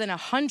stopped more than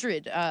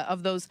 100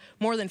 of those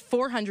more than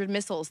 400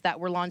 missiles that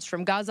were launched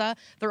from Gaza.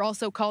 They're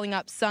also calling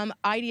up some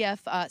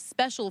IDF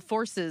Special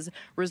Forces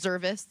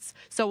reservists.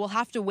 So we'll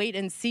have to wait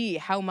and see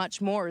how much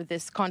more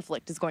this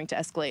conflict is going to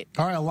escalate.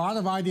 All right, a lot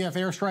of IDF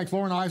airstrikes.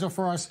 Lauren Izo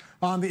for us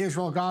on the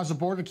Israel-Gaza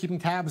border, keeping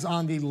tabs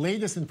on the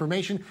latest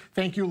information.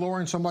 Thank you,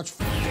 Lauren, so much.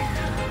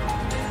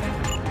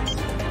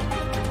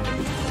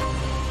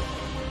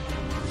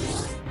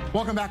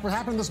 Welcome back. What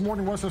happened this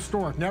morning was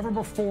historic. Never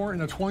before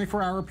in a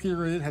 24-hour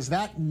period has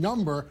that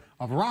number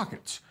of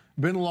rockets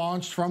been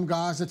launched from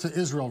Gaza to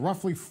Israel.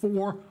 Roughly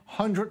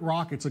 400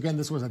 rockets. Again,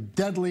 this was a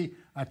deadly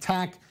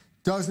attack.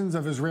 Dozens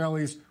of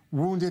Israelis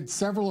wounded,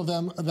 several of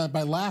them, that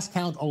by last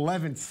count,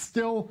 11,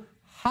 still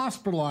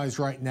hospitalized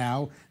right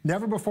now.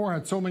 Never before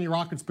had so many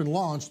rockets been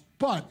launched,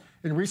 but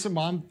in recent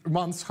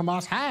months,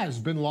 Hamas has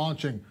been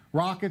launching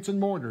rockets and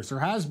mortars. There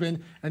has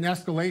been an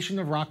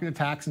escalation of rocket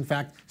attacks, in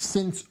fact,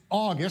 since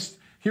August.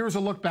 Here's a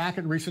look back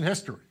at recent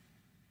history.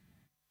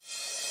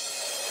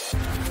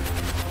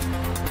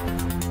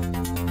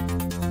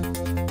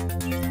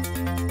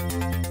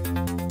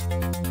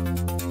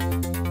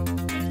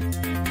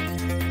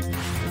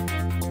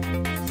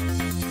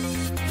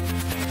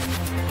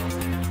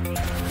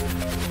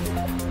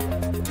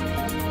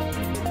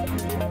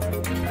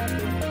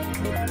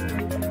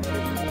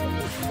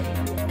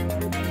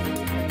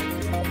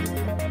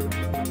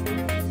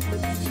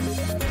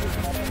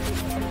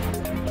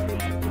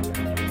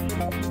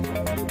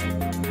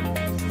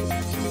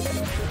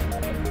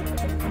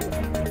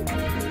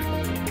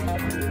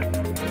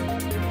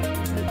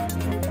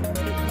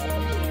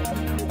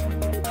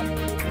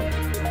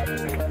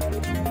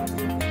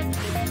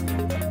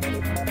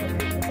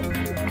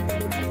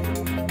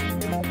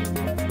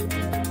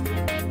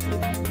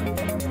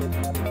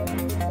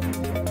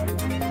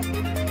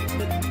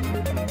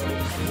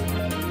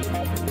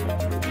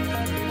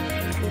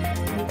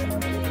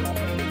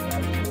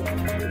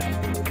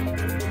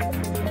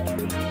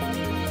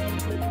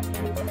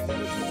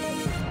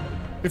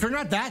 If you're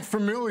not that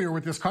familiar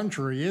with this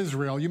country,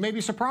 Israel, you may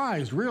be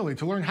surprised, really,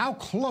 to learn how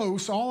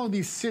close all of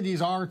these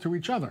cities are to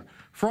each other.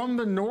 From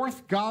the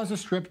North Gaza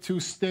Strip to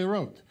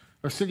Sderot,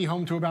 a city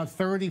home to about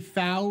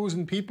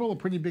 30,000 people, a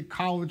pretty big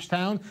college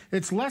town.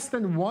 It's less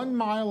than 1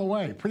 mile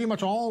away, pretty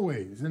much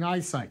always in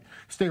eyesight.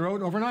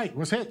 Sderot overnight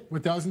was hit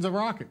with dozens of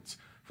rockets.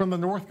 from the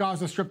North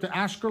Gaza Strip to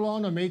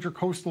Ashkelon, a major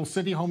coastal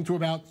city home to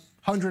about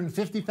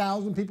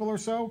 150,000 people or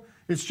so.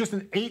 It's just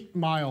an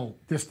 8-mile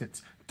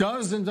distance.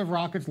 Dozens of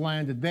rockets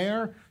landed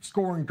there,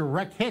 scoring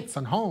direct hits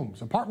on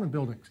homes, apartment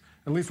buildings.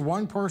 At least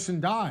one person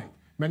died,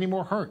 many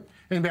more hurt.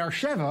 In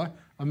Beersheba,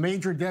 a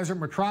major desert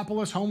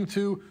metropolis home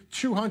to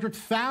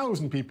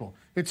 200,000 people,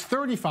 it's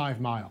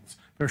 35 miles.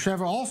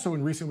 Beersheba also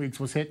in recent weeks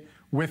was hit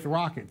with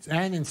rockets.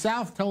 And in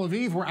South Tel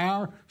Aviv, where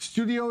our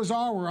studios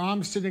are, where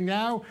I'm sitting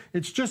now,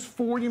 it's just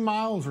 40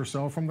 miles or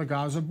so from the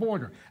Gaza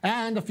border.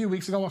 And a few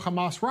weeks ago, a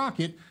Hamas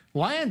rocket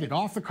landed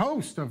off the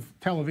coast of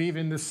Tel Aviv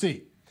in the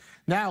sea.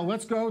 Now,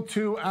 let's go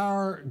to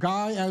our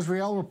Guy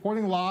Azriel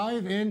reporting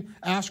live in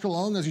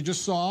Ashkelon, as you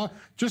just saw,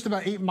 just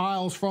about 8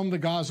 miles from the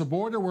Gaza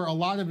border, where a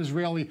lot of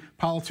Israeli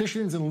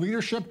politicians and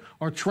leadership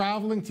are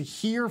traveling to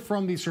hear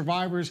from these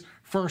survivors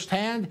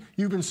firsthand.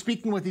 You've been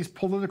speaking with these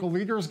political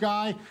leaders,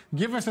 Guy.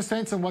 Give us a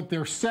sense of what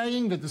they're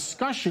saying, the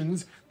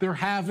discussions they're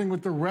having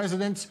with the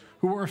residents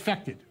who were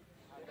affected.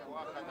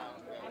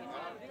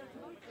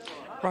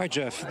 Right,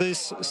 Jeff.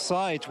 This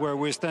site where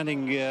we're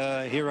standing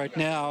here right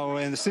now,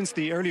 and since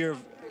the earlier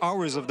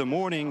hours of the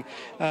morning,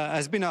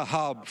 has been a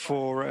hub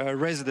for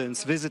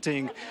residents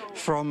visiting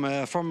from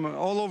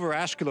all over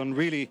Ashkelon,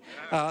 really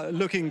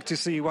looking to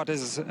see what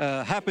has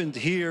happened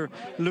here,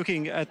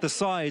 looking at the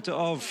site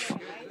of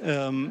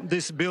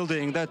this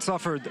building that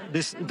suffered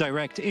this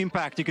direct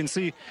impact. You can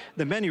see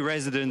the many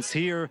residents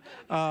here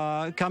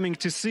coming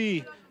to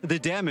see the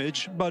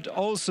damage, but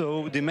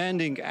also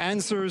demanding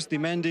answers,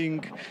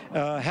 demanding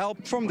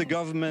help from the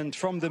government,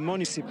 from the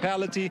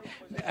municipality,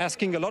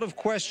 asking a lot of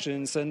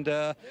questions. And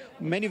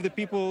many of the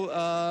people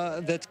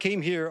that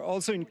came here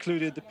also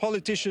included the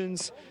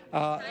politicians.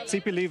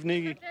 Tzipi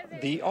Livni,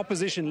 the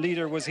opposition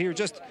leader, was here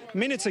just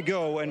minutes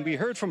ago, and we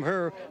heard from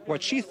her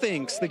what she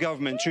thinks the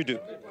government should do.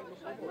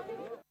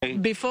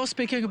 Before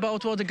speaking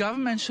about what the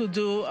government should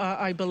do,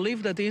 I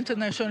believe that the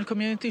international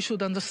community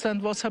should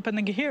understand what's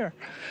happening here.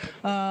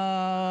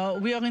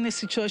 We are in a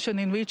situation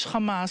in which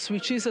Hamas,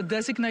 which is a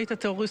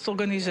designated terrorist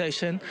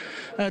organization,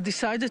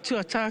 decided to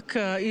attack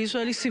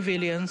Israeli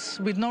civilians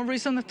with no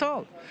reason at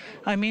all.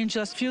 I mean,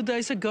 just a few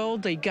days ago,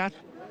 they got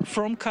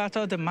from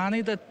Qatar the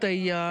money that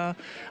they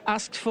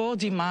asked for,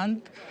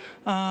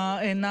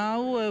 and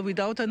now,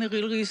 without any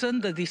real reason,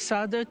 they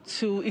decided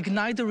to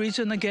ignite the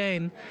region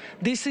again.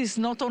 This is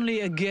not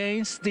only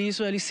against the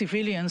Israeli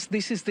civilians,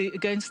 this is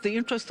against the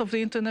interest of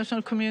the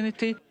international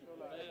community.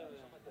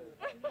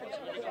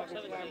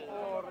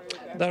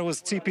 That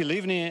was Tzipi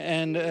Livni,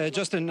 and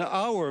just an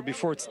hour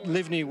before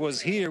Livni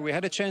was here, we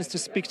had a chance to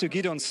speak to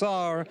Gideon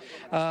Saar,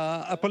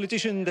 a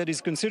politician that is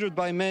considered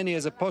by many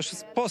as a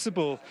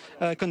possible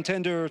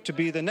contender to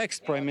be the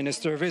next Prime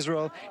Minister of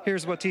Israel.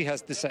 Here's what he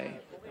has to say.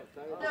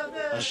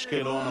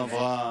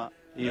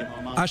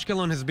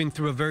 Ashkelon has been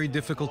through a very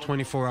difficult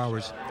 24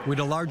 hours, with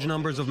a large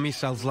numbers of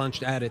missiles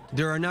launched at it.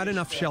 There are not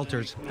enough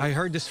shelters. I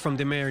heard this from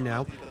the mayor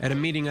now, at a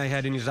meeting I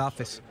had in his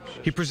office.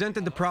 He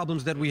presented the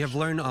problems that we have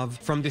learned of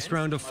from this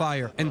round of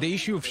fire, and the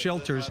issue of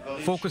shelters,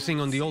 focusing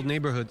on the old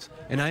neighborhoods,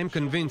 and I am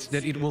convinced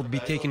that it will be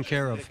taken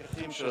care of.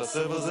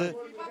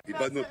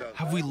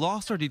 Have we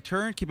lost our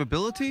deterrent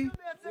capability?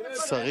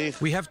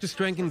 We have to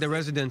strengthen the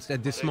residents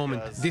at this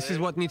moment. This is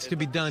what needs to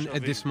be done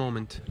at this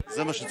moment.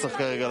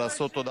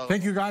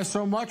 Thank you guys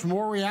so much.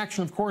 More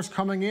reaction, of course,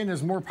 coming in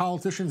as more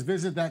politicians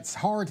visit that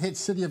hard-hit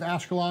city of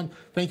Ashkelon.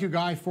 Thank you,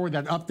 Guy, for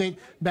that update.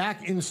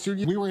 Back in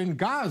studio, we were in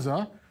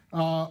Gaza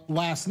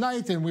last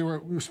night, and we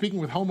were speaking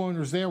with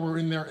homeowners there. We're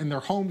in their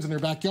homes, in their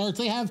backyards.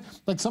 They have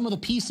like some of the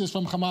pieces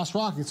from Hamas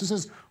rockets. This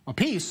is a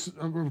piece,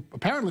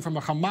 apparently from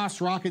a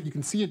Hamas rocket. You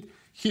can see it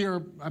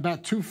here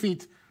about 2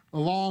 feet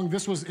along.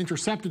 This was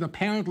intercepted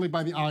apparently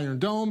by the Iron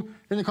Dome.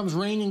 Then it comes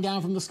raining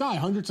down from the sky,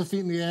 hundreds of feet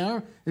in the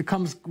air. It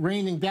comes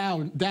raining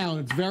down.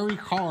 It's very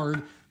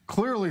hard.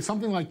 Clearly,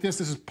 something like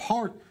this is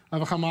part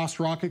of a Hamas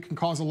rocket, can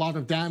cause a lot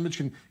of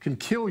damage, can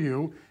kill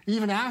you.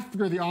 Even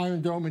after the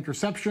Iron Dome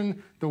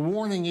interception, the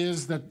warning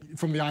is that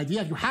from the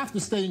IDF, you have to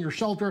stay in your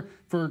shelter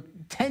for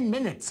 10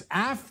 minutes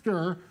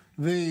after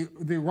the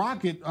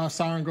rocket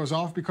siren goes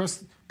off,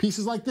 because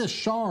pieces like this,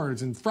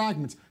 shards and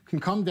fragments, can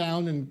come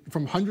down and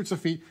from hundreds of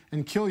feet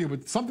and kill you.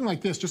 But something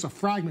like this, just a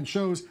fragment,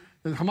 shows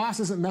that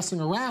Hamas isn't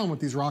messing around with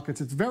these rockets.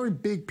 It's very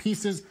big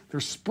pieces. They're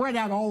spread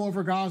out all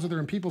over Gaza. They're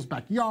in people's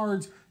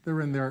backyards.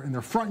 They're in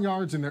their front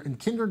yards, and they're in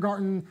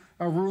kindergarten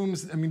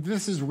rooms. I mean,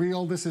 this is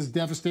real. This is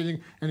devastating,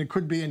 and it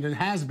could be, and it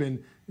has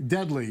been,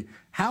 deadly.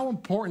 How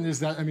important is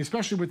that? I mean,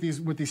 especially with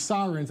these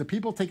sirens, that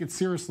people take it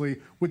seriously.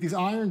 With these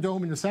Iron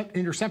Dome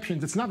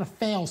interceptions, it's not a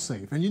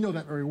fail-safe, and you know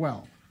that very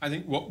well. I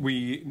think what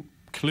we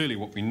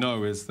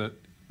know is that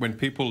when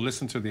people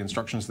listen to the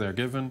instructions they're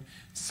given,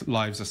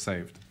 lives are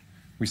saved.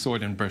 We saw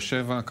it in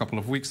Beersheba a couple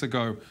of weeks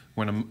ago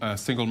when a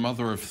single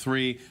mother of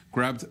 3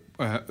 grabbed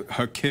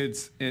her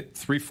kids at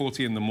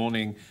 3:40 in the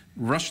morning,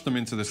 rushed them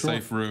into the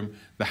safe room.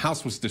 The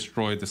house was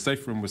destroyed. The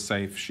safe room was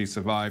safe. She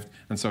survived,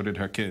 and so did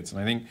her kids.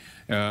 And I think,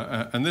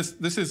 and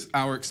this is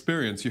our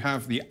experience. You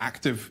have the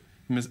active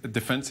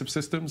defensive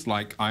systems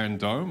like Iron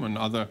Dome and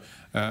other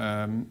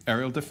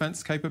aerial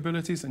defense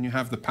capabilities, and you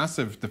have the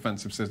passive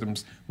defensive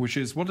systems, which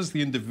is what does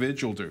the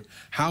individual do?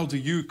 How do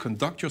you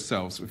conduct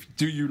yourselves?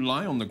 Do you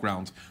lie on the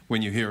ground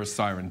when you hear a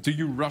siren? Do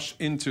you rush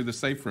into the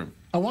safe room?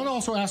 I want to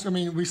also ask, I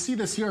mean, we see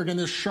this here again,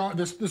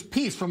 this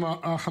piece from a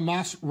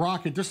Hamas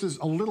rocket. This is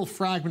a little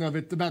fragment of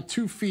it, about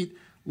 2 feet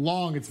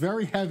long. It's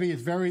very heavy.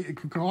 It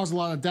can cause a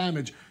lot of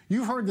damage.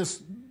 You've heard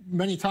this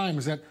many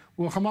times that,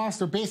 well, Hamas,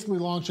 they're basically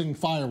launching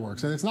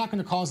fireworks, and it's not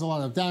going to cause a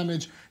lot of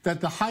damage,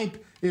 that the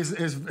hype is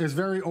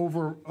very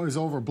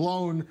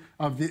overblown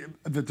of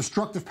the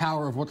destructive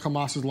power of what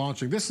Hamas is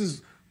launching.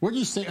 What do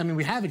you say? I mean,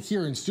 we have it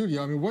here in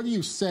studio. I mean, what do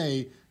you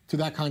say to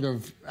that kind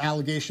of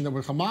allegation that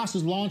what Hamas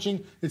is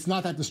launching, it's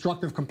not that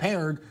destructive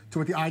compared to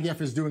what the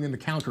IDF is doing in the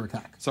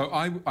counterattack? So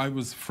I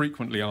was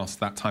frequently asked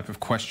that type of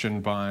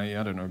question by,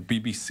 I don't know,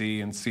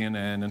 BBC and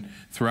CNN, and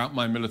throughout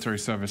my military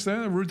service,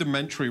 they're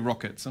rudimentary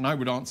rockets, and I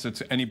would answer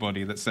to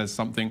anybody that says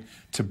something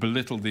to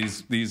belittle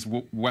these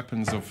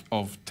weapons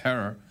of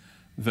terror,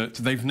 that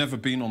they've never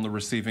been on the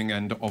receiving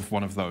end of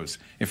one of those.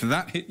 If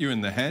that hit you in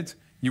the head,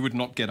 you would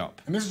not get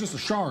up. And this is just a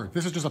shard.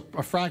 This is just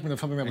a fragment of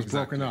something that was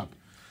broken up.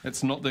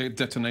 It's not the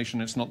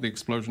detonation, it's not the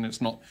explosion,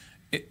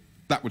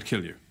 that would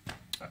kill you.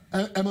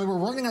 Emily, we're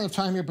running out of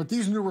time here, but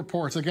these new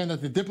reports, again,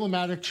 that the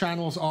diplomatic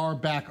channels are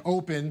back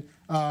open,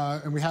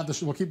 and we have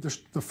this, we'll keep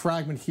the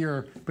fragment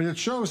here, but it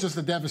shows us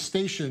the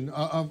devastation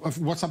of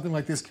what something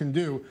like this can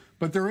do.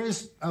 But there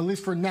is, at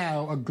least for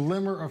now, a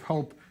glimmer of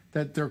hope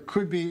that there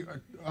could be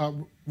a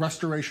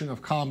restoration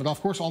of calm. It,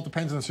 of course, all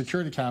depends on the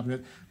Security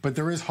Cabinet, but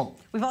there is hope.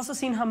 We've also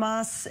seen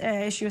Hamas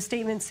issue a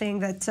statement saying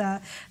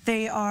that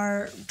they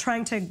are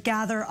trying to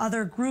gather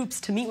other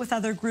groups, to meet with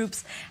other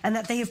groups, and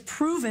that they have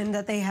proven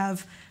that they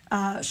have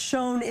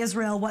shown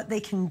Israel what they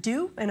can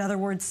do. In other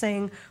words,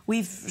 saying,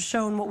 we've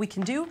shown what we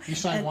can do. Each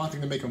side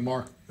wanting to make a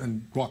mark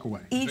and walk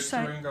away. Each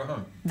side, victory and go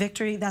home.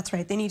 Victory, that's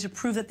right. They need to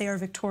prove that they are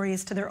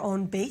victorious to their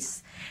own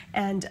base.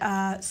 And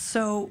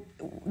so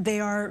they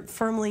are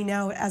firmly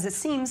now, as it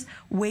seems,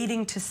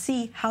 waiting to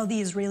see how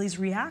the Israelis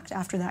react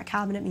after that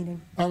cabinet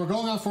meeting. We're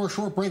going out for a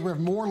short break. We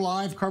have more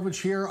live coverage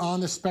here on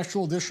this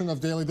special edition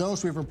of Daily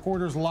Dose. We have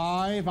reporters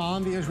live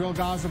on the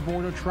Israel-Gaza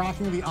border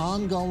tracking the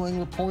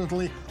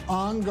reportedly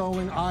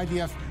ongoing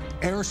IDF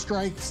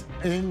airstrikes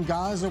in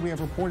Gaza. We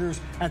have reporters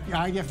at the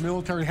IDF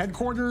military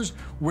headquarters,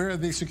 where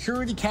the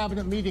Security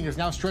Cabinet meeting is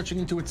now stretching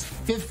into its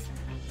 5th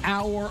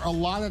hour. A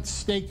lot at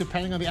stake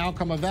depending on the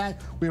outcome of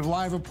that. We have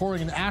live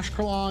reporting in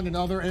Ashkelon and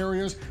other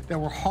areas that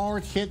were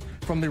hard hit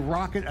from the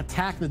rocket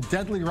attack, the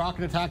deadly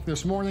rocket attack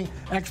this morning.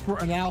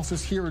 Expert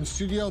analysis here in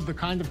studio, the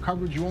kind of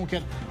coverage you won't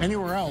get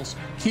anywhere else.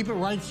 Keep it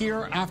right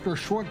here after a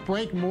short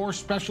break. More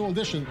special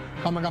edition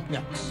coming up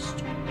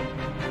next.